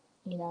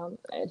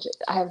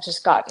I've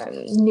just gotten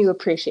a new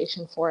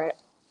appreciation for it.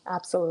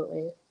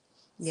 Absolutely.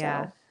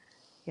 Yeah. So,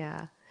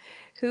 Yeah.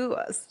 Who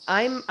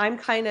I'm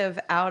kind of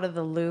out of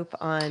the loop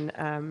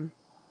on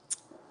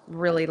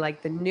really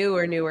like the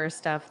newer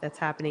stuff that's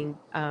happening.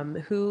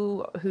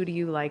 Who do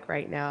you like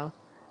right now?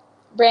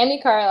 Brandy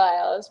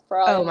Carlisle is Oh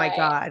probably my my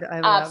God, I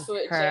love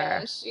absolute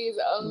jam. her. She's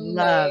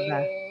Love.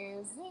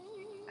 amazing.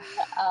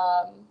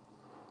 Um,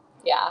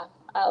 yeah,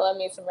 I love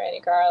me some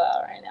Brandy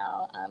Carlisle right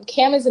now.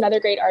 Cam is another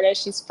great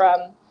artist. She's from,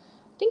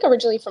 I think,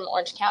 originally from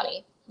Orange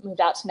County. Moved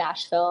out to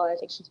Nashville. I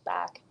think she's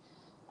back.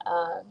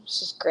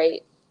 She's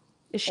great.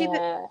 Is she the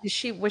Uh, is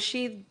she was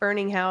she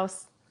Burning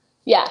House?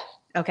 yeah,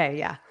 Okay,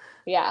 yeah.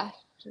 yeah.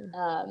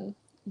 Um,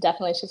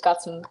 Definitely, she's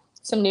got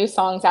some new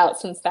songs out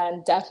since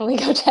then. Definitely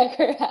go check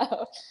her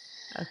out.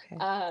 Okay.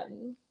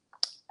 Um,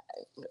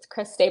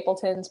 Chris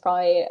Stapleton's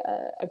probably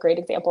a great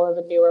example of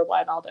a newer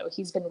one, although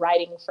he's been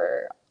writing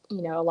for a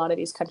lot of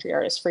these country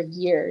artists for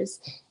years,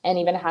 and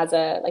even has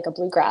a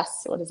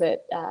bluegrass, what is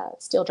it,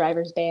 Steel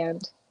Drivers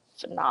Band,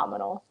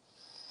 phenomenal.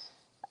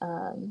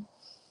 Um,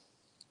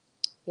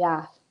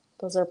 yeah,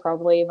 those are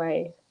probably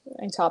my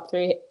top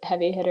three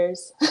heavy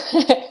hitters.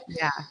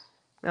 Yeah.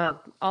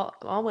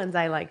 All ones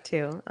I like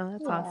too. Oh,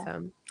 that's Yeah.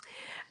 awesome.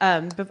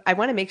 But I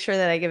want to make sure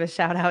that I give a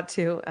shout out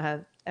to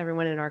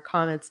everyone in our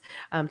comments.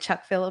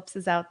 Chuck Phillips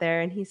is out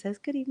there and he says,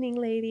 "Good evening,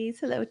 ladies."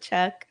 Hello,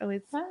 Chuck. Oh,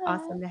 it's Hi.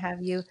 awesome to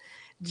have you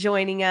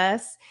joining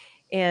us.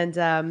 And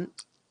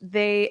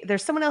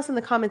there's someone else in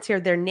the comments here.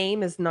 Their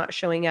name is not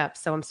showing up.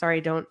 So I'm sorry,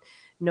 I don't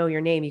know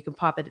your name. You can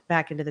pop it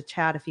back into the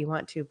chat if you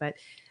want to. But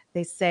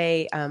they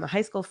say a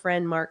high school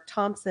friend, Mark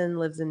Thompson,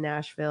 lives in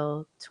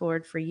Nashville,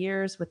 toured for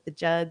years with the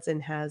Judds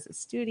and has a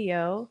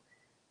studio,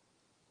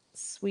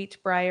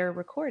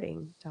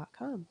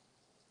 sweetbriarrecording.com.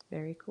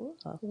 Very cool.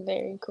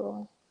 Very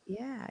cool.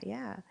 Yeah,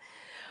 yeah.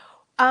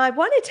 I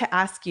wanted to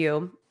ask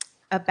you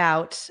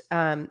about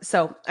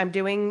so I'm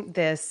doing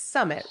this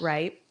summit,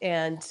 right?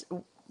 And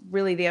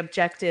really the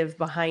objective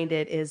behind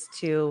it is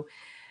to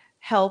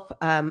help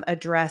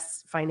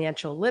address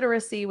financial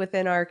literacy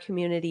within our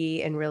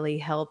community and really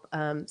help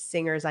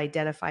singers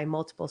identify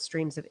multiple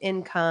streams of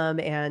income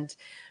and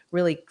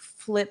really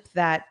flip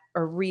that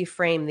or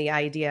reframe the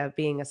idea of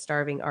being a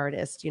starving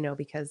artist,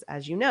 because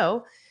as you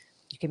know,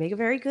 you can make a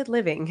very good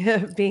living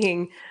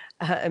being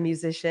a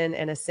musician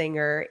and a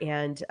singer.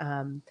 And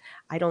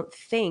I don't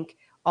think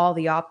all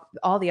the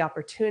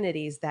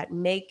opportunities that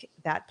make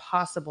that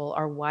possible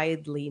are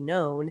widely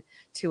known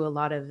to a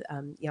lot of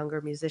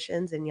younger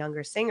musicians and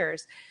younger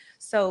singers.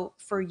 So,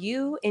 for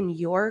you in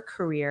your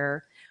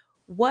career,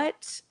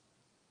 what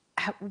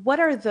what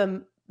are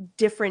the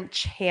different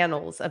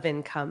channels of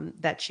income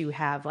that you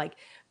have, like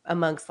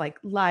amongst like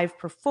live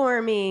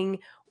performing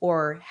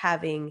or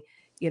having,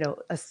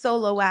 a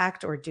solo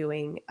act or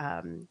doing,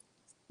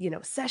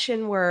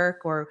 session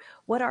work, or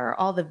what are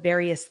all the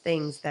various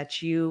things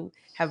that you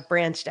have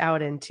branched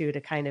out into to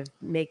kind of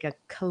make a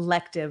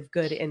collective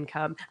good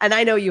income? And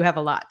I know you have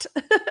a lot.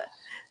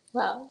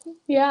 Wow.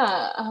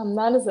 Yeah,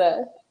 that is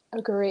a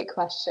great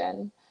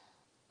question.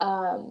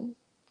 Um,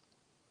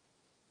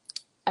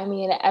 I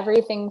mean,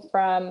 everything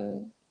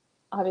from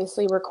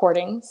obviously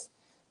recordings.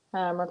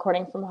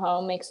 Recording from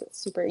home makes it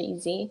super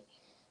easy.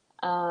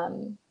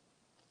 Um,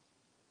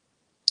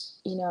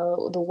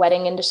 the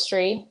wedding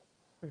industry,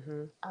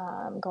 Hmm.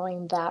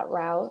 going that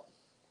route.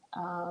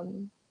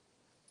 Um,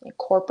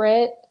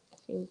 Corporate,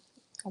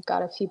 I've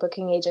got a few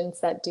booking agents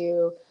that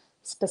do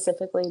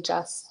specifically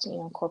just,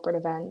 corporate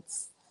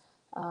events,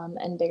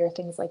 and bigger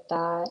things like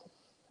that.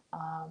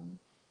 Um,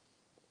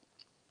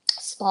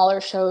 Smaller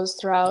shows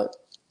throughout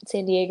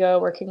San Diego,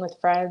 working with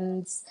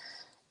friends,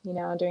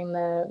 doing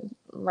the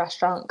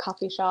restaurant,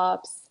 coffee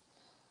shops,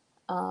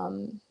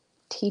 um,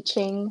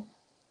 teaching,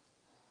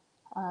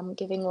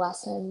 giving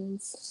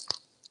lessons.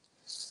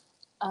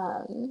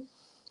 Trying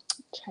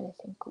to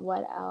think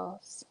what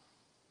else.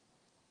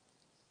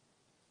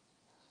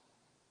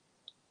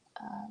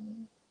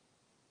 Um,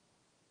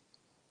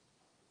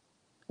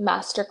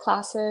 Master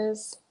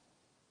classes.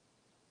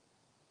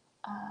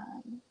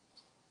 Um,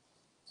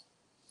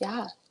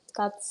 yeah,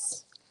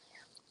 that's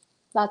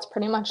that's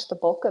pretty much the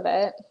bulk of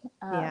it.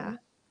 Yeah. Um,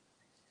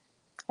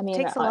 I mean,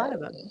 Takes a lot of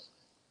them.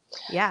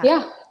 Yeah.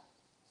 yeah. You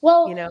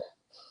Well, know,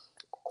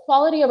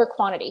 quality over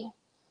quantity.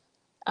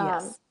 Um,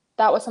 yes.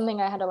 that was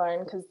something I had to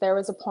learn because there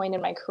was a point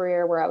in my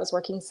career where I was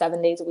working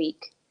 7 days a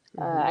week.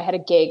 I Hmm. had a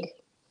gig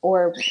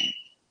or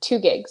two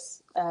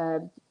gigs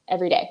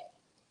every day.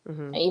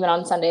 Hmm. Even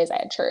on Sundays, I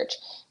had church.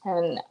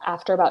 And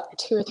after about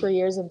 2 or 3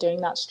 years of doing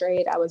that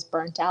straight, I was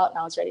burnt out and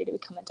I was ready to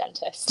become a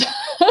dentist.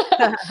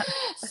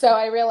 So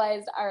I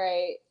realized, all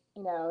right,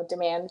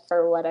 demand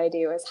for what I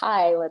do is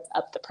high. Let's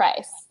up the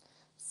price.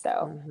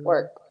 So Hmm.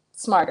 work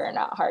smarter,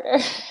 not harder.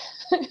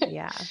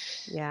 Yeah.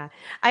 Yeah.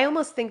 I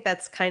almost think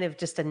that's kind of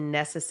just a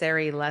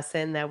necessary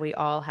lesson that we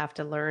all have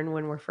to learn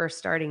when we're first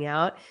starting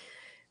out.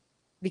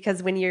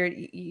 Because when you're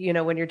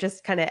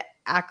just kind of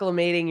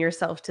acclimating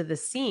yourself to the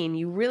scene,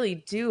 you really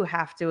do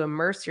have to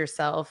immerse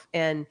yourself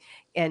and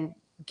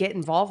get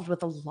involved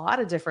with a lot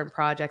of different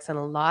projects and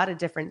a lot of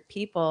different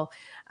people,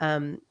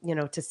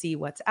 to see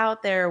what's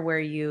out there, where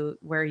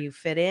you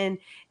fit in.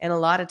 And a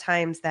lot of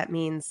times that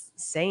means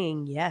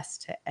saying yes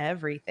to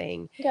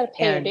everything. You got to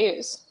pay your And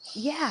dues.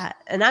 yeah,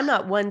 and I'm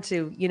not one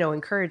to,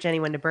 encourage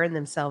anyone to burn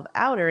themselves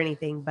out or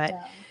anything, but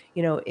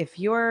No. if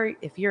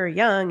you're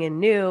young and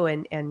new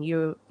and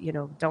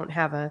don't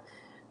have a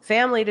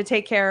family to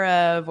take care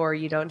of, or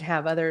you don't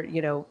have other,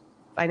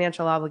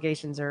 financial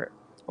obligations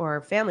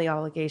or family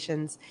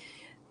obligations,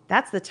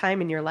 that's the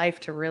time in your life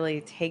to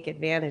really take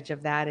advantage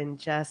of that and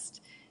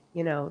just,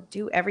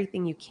 do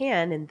everything you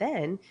can. And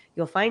then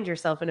you'll find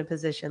yourself in a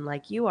position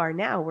like you are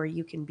now where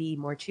you can be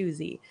more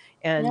choosy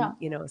Yeah.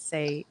 and,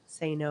 say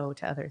no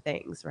to other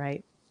things,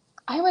 right?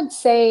 I would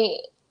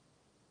say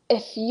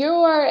if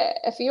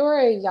you're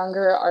a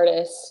younger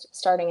artist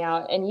starting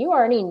out and you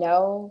already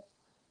know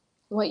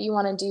what you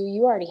want to do,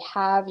 you already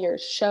have your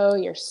show,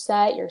 your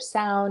set, your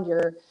sound,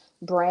 your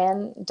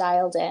brand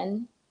dialed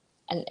in,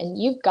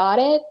 and you've got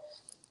it,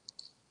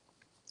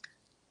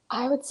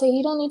 I would say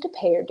you don't need to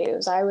pay your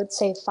dues. I would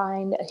say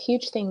find a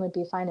huge thing would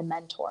be find a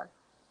mentor.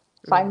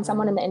 Find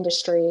someone in Mhm. the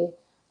industry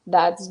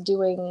that's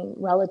doing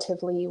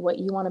relatively what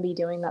you want to be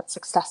doing that's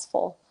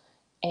successful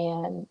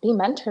and be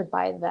mentored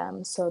by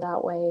them so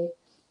that way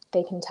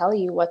they can tell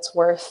you what's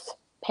worth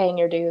paying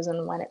your dues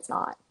and when it's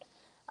not.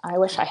 I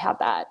wish I had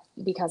that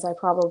because I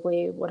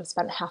probably would have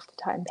spent half the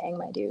time paying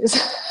my dues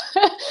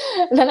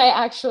than I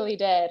actually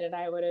did. And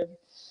I would have,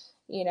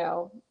 you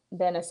know,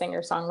 been a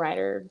singer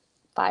songwriter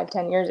 5,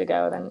 10 years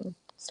ago than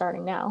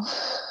starting now.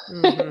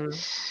 Mhm.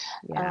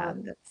 Yeah,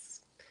 um,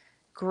 that's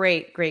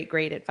great, great,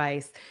 great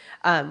advice.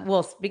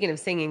 Well, speaking of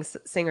singing,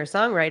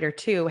 singer-songwriter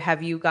too,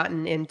 have you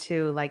gotten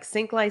into like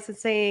sync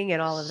licensing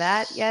and all of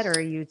that yet, or are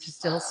you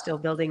just still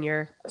building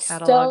your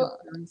catalog of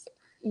Still, songs?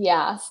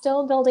 yeah,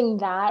 still building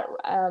that.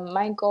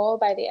 My goal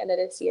by the end of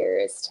this year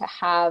is to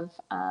have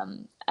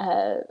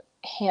a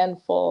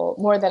handful,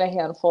 more than a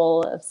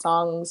handful of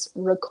songs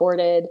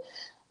recorded,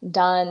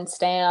 done,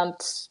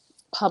 stamped,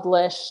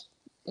 published,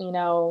 you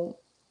know,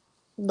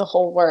 the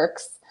whole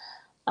works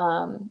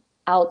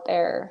out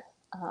there.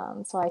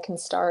 So I can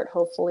start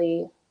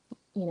hopefully,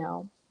 you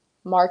know,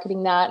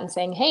 marketing that and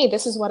saying, hey,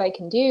 this is what I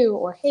can do,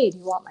 or hey, do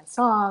you want my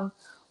song?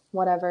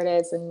 Whatever it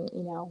is, and,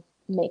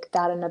 make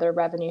that another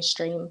revenue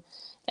stream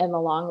in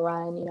the long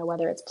run,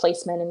 whether it's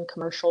placement in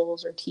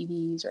commercials or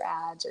TVs or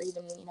ads or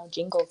even,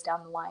 jingles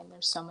down the line.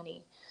 There's so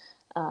many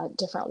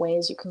different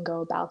ways you can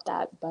go about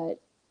that. But,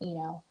 you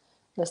know,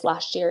 this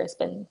last year has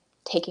been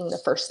taking the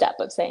first step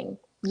of saying,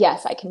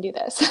 yes, I can do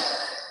this.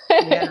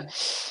 Yeah,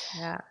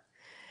 yeah.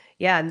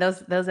 Yeah, and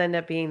those end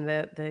up being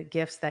the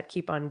gifts that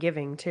keep on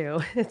giving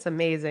too. It's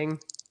amazing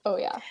Oh,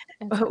 yeah.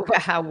 It's great.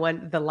 how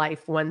the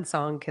life one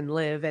song can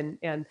live and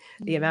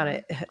the amount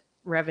Mm-hmm. of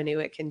revenue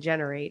it can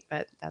generate,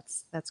 but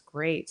that's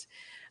great.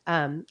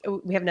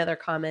 We have another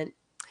comment,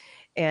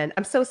 and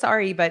I'm so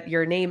sorry, but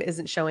your name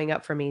isn't showing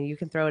up for me. You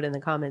can throw it in the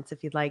comments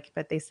if you'd like,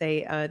 but they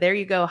say, there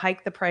you go,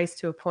 hike the price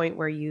to a point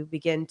where you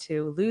begin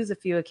to lose a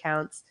few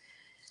accounts,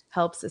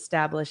 helps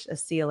establish a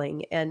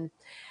ceiling. And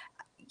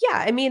yeah,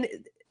 I mean,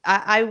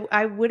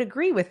 I would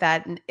agree with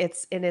that. And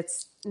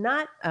it's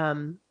not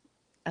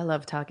I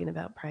love talking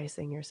about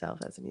pricing yourself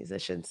as a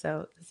musician.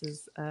 So this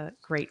is a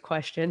great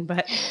question,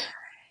 but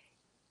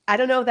I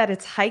don't know that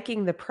it's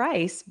hiking the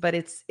price, but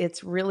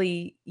it's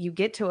really you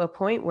get to a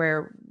point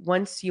where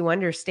once you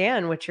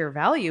understand what your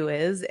value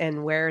is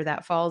and where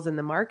that falls in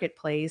the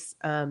marketplace.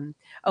 Oh,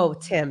 Mm-hmm.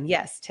 Tim,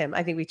 yes, Tim.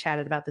 I think we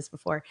chatted about this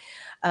before.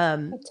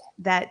 Um,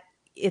 that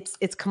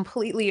it's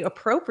completely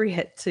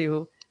appropriate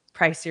to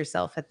price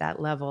yourself at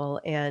that level,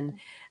 and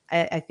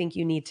I think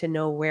you need to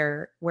know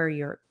where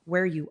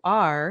you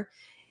are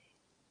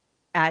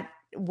at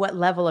what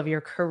level of your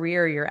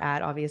career you're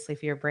at. Obviously,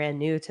 if you're brand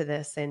new to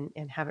this and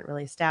haven't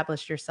really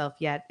established yourself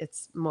yet,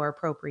 it's more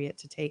appropriate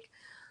to take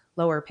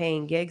lower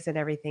paying gigs and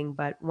everything.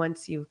 But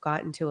once you've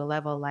gotten to a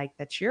level like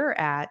that you're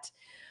at,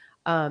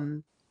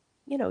 um,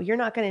 you're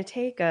not going to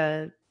take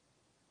a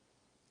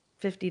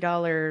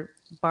 $50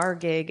 bar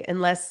gig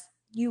unless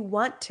you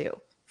want to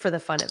for the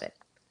fun of it.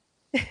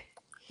 you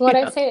What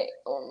I know? say,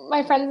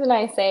 my friends and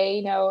I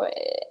say,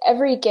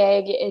 every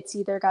gig, it's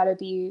either got to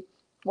be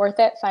worth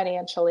it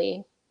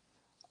financially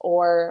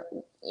or,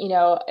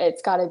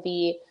 it's got to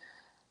be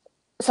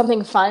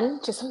something fun,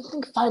 just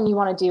something fun you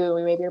want to do.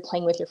 Maybe you're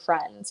playing with your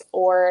friends,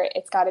 or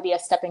it's got to be a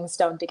stepping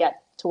stone to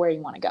get to where you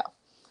want to go.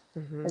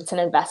 Mhm. It's an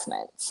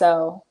investment.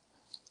 So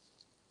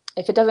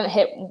if it doesn't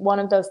hit one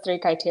of those three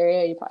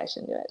criteria, you probably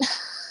shouldn't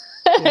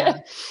do Yeah.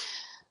 it.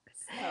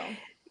 So,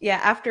 Yeah,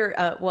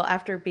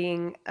 after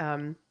being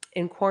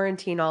in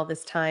quarantine all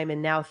this time,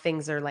 and now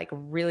things are like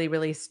really,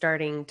 really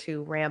starting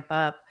to ramp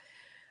up.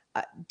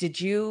 Did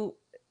you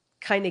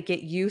kind of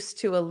get used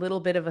to a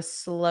little bit of a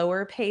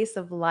slower pace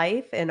of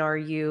life, and are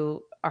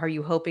you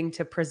hoping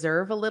to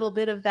preserve a little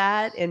bit of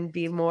that and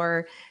be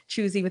more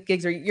choosy with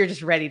gigs, or you're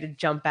just ready to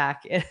jump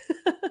back in?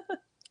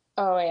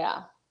 oh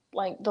yeah,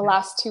 like the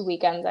last 2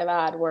 weekends I've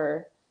had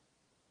were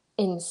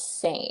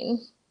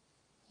insane.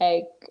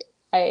 Like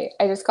I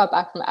just got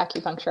back from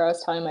acupuncture. I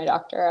was telling my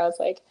doctor, I was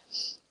like,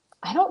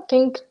 I don't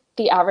think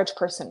the average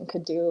person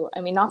could do,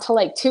 I mean, not to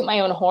like toot my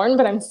own horn,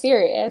 but I'm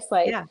serious.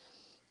 Like, Yeah.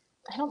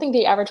 I don't think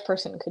the average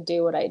person could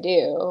do what I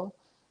do,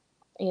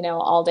 you know,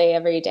 all day,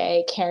 every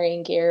day,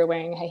 carrying gear,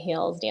 wearing high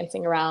heels,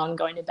 dancing around,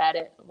 going to bed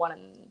at 1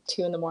 and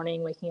 2 in the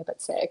morning, waking up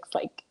at 6,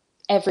 like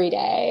every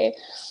day,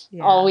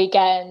 all Yeah.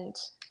 weekend.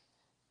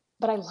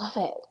 But I love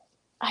it.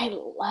 I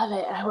love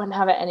it. I wouldn't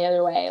have it any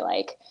other way.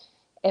 Like,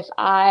 if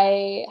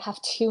I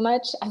have too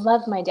much, I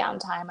love my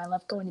downtime. I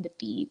love going to the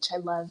beach. I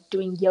love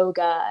doing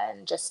yoga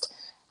and just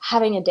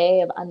having a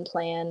day of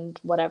unplanned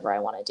whatever I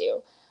want to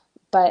do.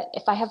 But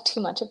if I have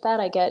too much of that,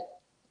 I get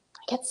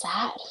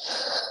sad.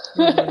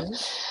 Mm-hmm.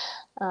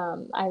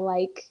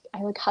 I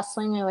like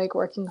hustling. I like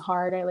working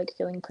hard. I like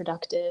feeling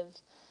productive.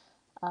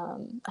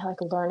 I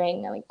like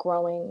learning. I like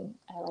growing.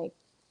 I like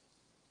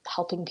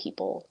helping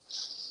people.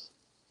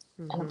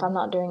 And if Mm-hmm. I'm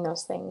not doing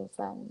those things,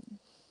 then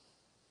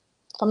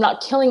if I'm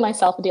not killing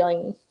myself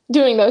doing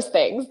those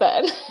things,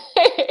 then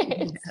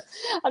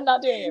I'm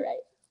not doing it right.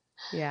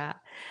 Yeah.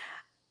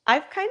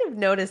 I've kind of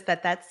noticed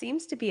that that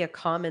seems to be a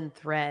common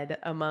thread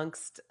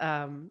amongst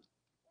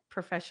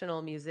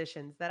professional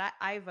musicians that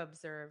I've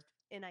observed.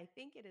 And I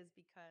think it is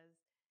because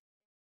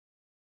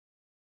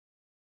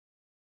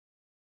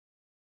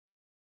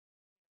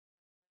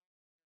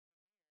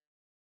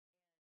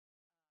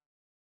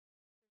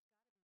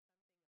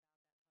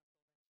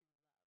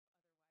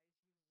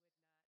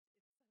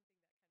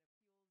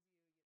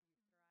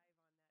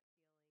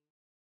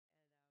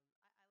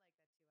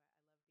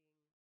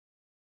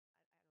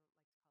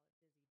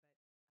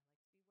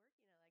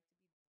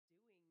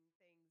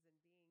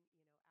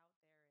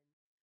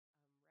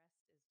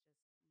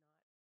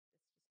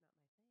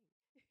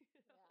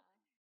Yeah.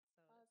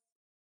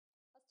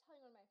 I was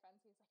telling one of my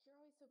friends, he's like, "You're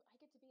always so, I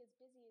get to be as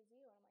busy as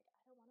you." And I'm like,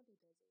 I don't want to be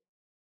busy.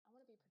 I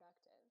want to be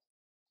productive.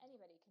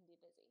 Anybody can be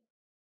busy,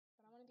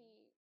 but I want to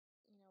be,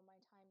 my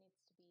time needs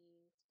to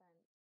be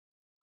spent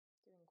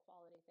doing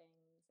quality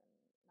things and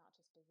not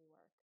just busy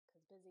work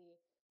because busy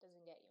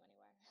doesn't get you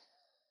anywhere.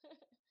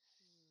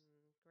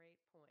 Great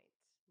point.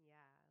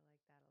 Yeah, I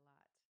like that a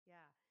lot.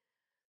 Yeah.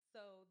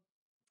 So,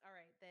 all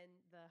right, then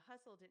the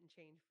hustle didn't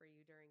change for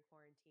you during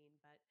quarantine,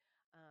 but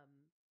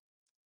um,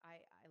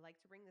 I like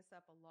to bring this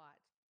up a lot.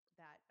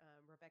 That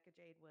Rebecca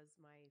Jade was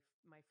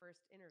my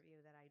first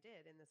interview that I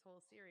did in this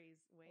whole series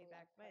way I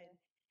back love when, her.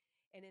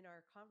 and in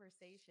our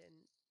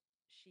conversation,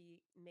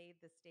 she made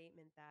the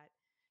statement that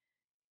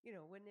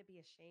wouldn't it be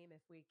a shame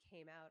if we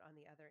came out on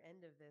the other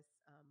end of this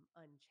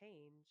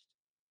unchanged?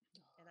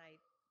 And I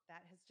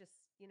that has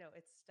just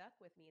it's stuck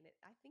with me, and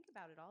I think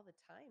about it all the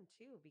time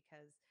too,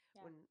 because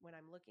Yeah, when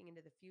I'm looking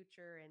into the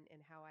future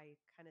and how I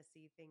kind of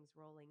see things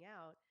rolling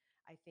out,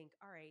 I think,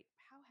 all right,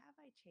 how have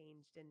I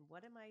changed, and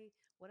what am I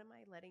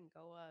letting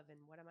go of, and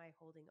what am I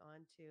holding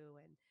on to?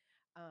 And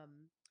um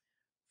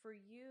for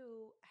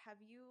you, have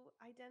you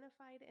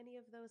identified any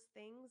of those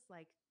things,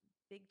 like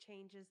big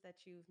changes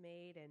that you've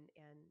made, and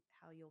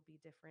how you'll be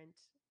different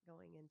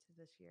going into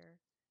this year?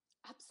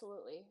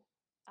 absolutely.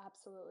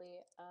 Absolutely.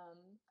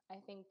 I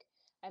think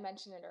I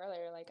mentioned it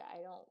earlier, like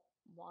I don't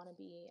want to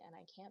be and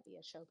I can't be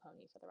a show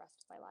pony for the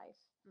rest of my life.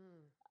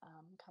 Mm,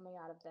 Coming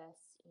out of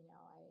this,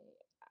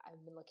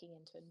 I've been looking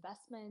into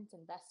investments,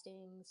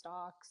 investing,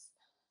 stocks.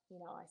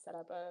 I set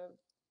up a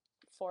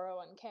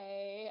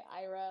 401k,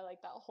 IRA,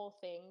 like that whole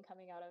thing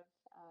coming out of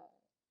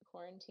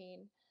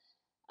quarantine.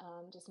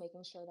 Just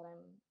making sure that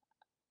I'm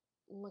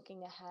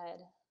looking ahead,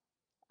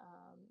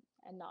 um,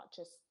 and not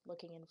just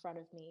looking in front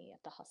of me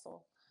at the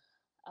hustle.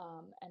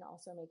 And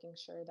also making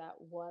sure that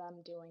what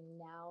I'm doing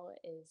now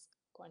is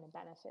going to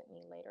benefit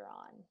me later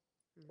on,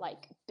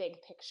 like mm-hmm.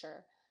 big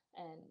picture,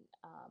 and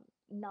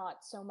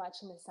not so much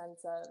in the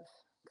sense of,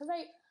 because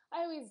I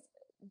always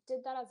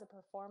did that as a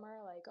performer,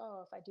 like,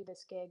 oh, if I do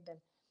this gig, then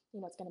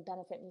it's going to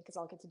benefit me because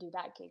I'll get to do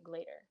that gig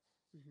later.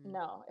 Mm-hmm.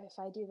 No, if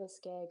I do this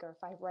gig or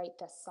if I write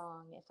this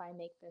song, if I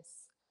make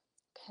this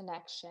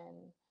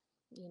connection,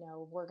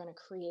 we're going to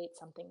create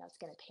something that's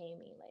going to pay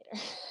me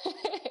later.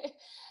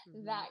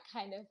 Mm-hmm. That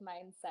kind of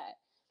mindset.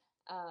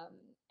 um,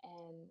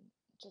 and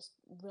just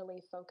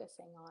really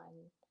focusing on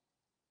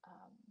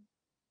um,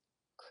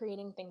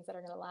 creating things that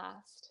are going to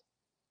last.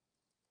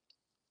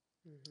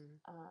 Mm-hmm.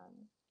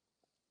 Um,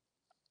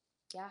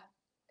 yeah,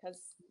 because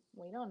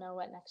we don't know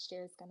what next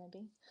year is going to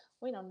be.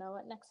 We don't know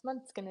what next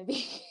month's going to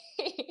be.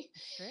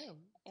 True.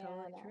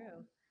 Totally And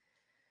true.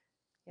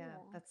 Yeah, yeah,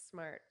 that's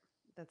smart.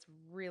 That's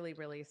really,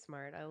 really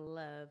smart. I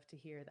love to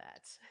hear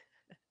that.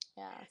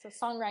 yeah. So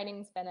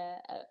songwriting's been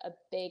a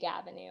big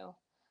avenue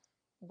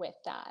with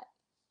that,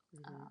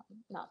 Hmm.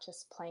 not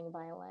just playing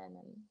violin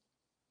and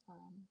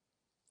um,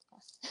 yeah.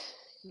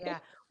 Yeah.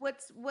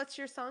 What's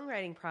your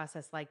songwriting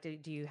process like?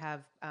 Do you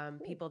have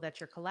people that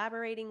you're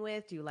collaborating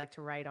with? Do you like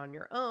to write on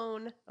your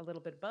own? A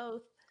little bit of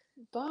both?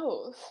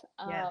 Both.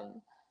 Yeah.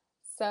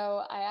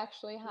 So I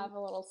actually have a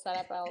little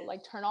setup. I'll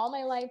like turn all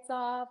my lights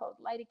off. I'll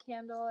light a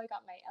candle. I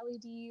got my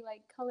LED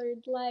like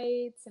colored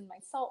lights and my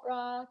salt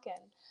rock,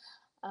 and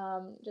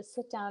just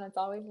sit down. It's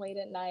always late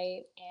at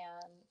night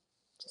and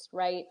just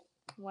write.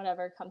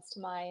 whatever comes to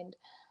mind.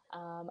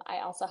 I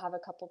also have a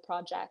couple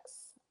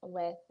projects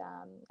with,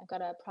 I've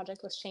got a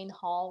project with Shane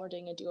Hall. We're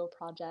doing a duo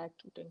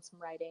project. We're doing some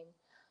writing.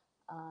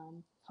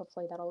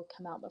 Hopefully that'll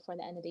come out before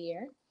the end of the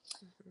year.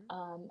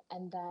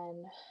 And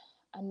then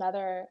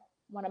another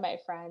one of my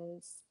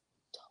friends,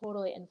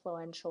 totally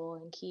influential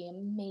and key,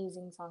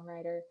 amazing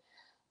songwriter.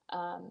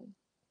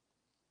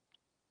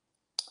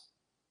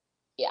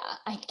 Yeah,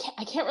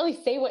 I can't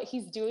really say what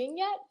he's doing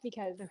yet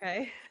because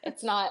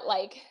it's not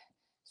like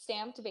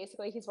stamped.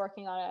 Basically, he's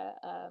working on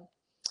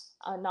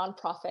a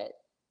nonprofit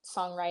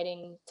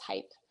songwriting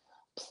type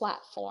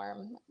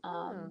platform.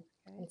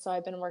 And so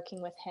I've been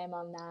working with him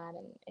on that,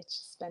 and it's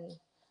just been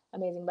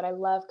amazing. But I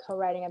love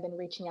co-writing. I've been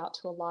reaching out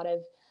to a lot of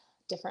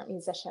different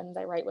musicians.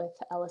 I write with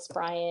Ellis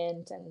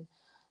Bryant and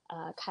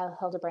Kyle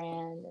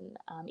Hildebrand,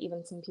 and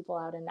even some people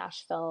out in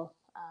Nashville.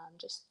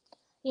 Just,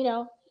 you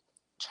know,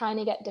 trying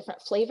to get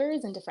different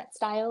flavors and different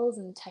styles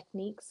and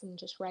techniques, and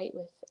just write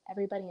with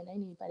everybody and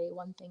anybody.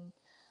 One thing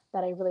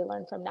that I really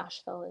learned from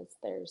Nashville is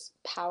there's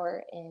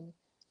power in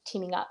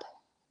teaming up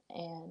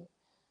and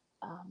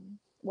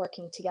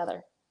working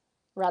together,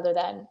 rather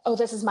than, oh,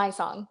 this is my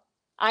song,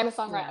 I'm a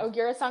songwriter. Oh,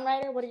 you're a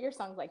songwriter. What are your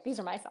songs like? These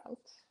are my songs.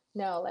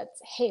 No,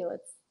 let's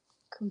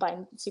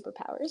combine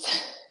superpowers.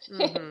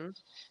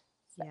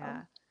 So.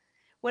 Yeah.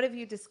 What have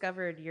you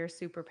discovered your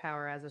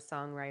superpower as a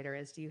songwriter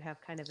is? Do you have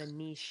kind of a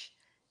niche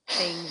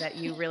thing that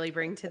you really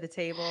bring to the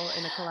table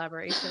in a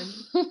collaboration?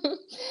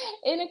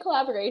 In a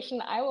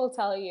collaboration, I will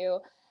tell you,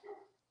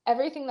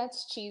 everything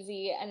that's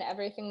cheesy and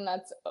everything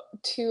that's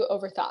too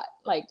overthought,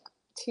 like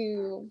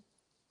too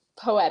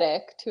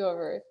poetic, too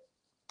over,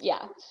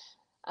 yeah.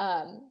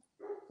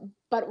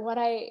 But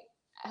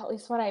at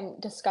least what I'm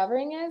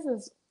discovering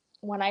is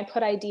when I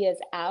put ideas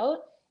out,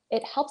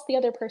 it helps the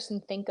other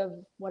person think of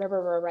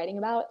whatever we're writing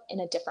about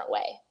in a different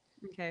way.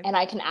 And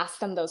I can ask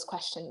them those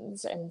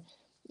questions and,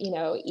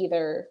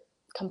 either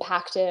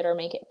compact it or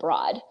make it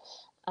broad.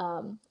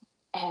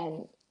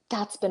 And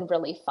that's been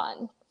really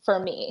fun for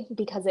me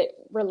because it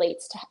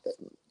relates to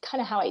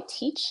kind of how I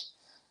teach.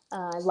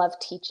 I love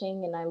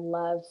teaching, and I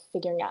love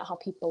figuring out how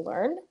people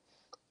learn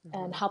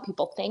and how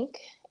people think,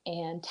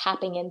 and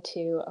tapping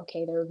into,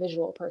 okay, they're a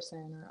visual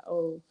person,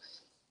 or,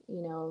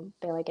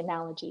 they like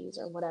analogies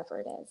or whatever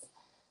it is.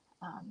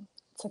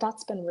 So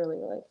that's been really,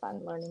 really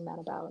fun learning that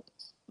about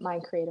my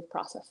creative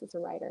process as a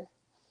writer.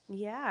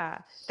 Yeah,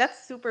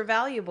 that's super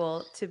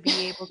valuable to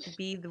be able to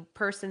be the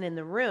person in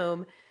the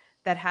room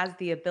that has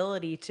the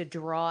ability to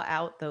draw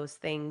out those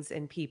things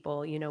in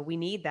people. We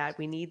need that.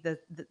 We need the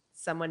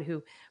someone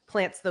who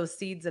plants those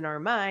seeds in our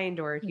mind,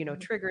 or,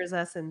 triggers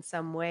us in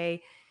some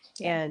way.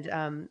 Yeah.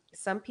 And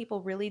some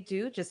people really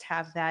do just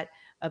have that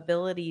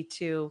ability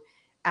to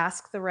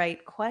ask the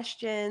right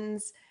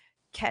questions,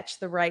 catch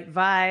the right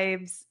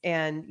vibes,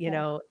 and,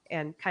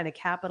 and kind of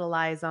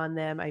capitalize on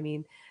them. I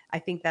mean, I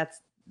think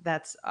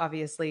that's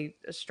obviously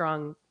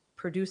strong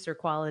producer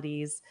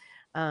qualities.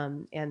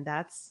 And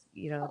that's,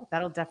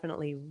 that'll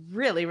definitely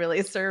really,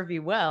 really serve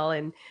you well.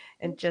 And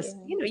just,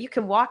 you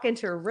can walk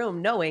into a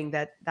room knowing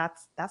that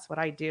that's what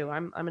I do.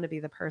 I'm going to be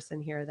the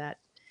person here that,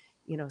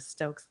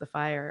 stokes the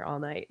fire all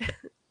night.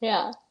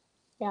 Yeah.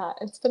 Yeah.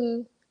 It's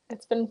been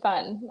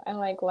fun. I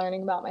like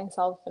learning about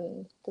myself,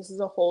 and this is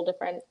a whole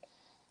different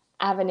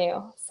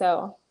avenue.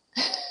 So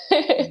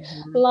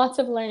lots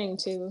of learning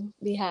to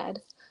be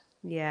had.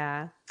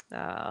 Yeah.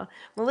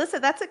 Melissa,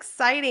 that's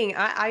exciting.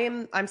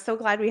 I'm so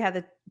glad we had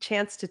the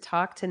chance to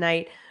talk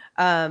tonight.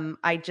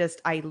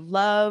 I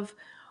love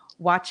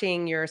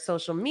watching your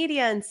social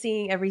media and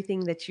seeing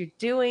everything that you're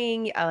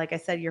doing. Like I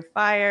said, you're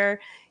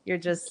fire.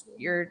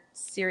 You're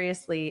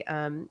seriously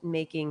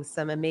making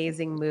some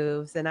amazing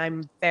moves, and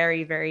I'm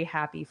very, very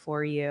happy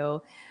for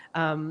you.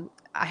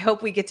 I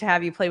hope we get to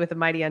have you play with the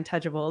Mighty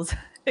Untouchables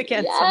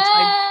again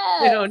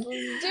sometime soon.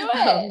 Do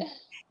it.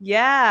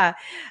 Yeah.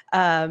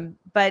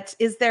 But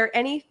is there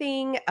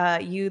anything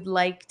you'd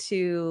like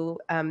to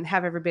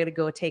have everybody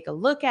go take a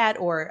look at,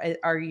 or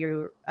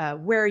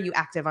where are you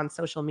active on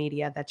social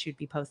media that you'd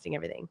be posting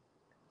everything?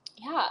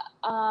 Yeah,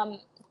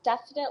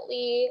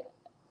 definitely.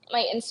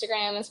 My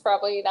Instagram is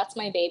that's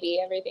my baby.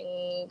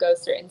 Everything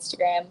goes through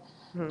Instagram.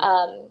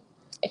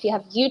 If you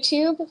have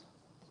YouTube,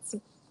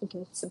 you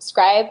can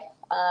subscribe.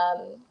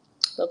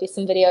 There'll be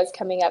some videos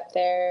coming up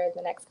there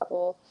the next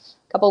couple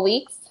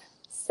weeks.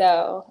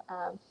 So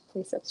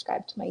please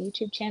subscribe to my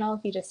YouTube channel.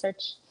 If you just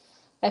search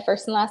my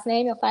first and last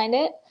name, you'll find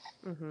it.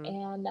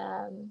 And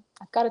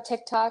I've got a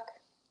TikTok,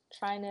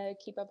 trying to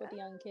keep up with the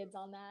young kids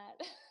on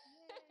that.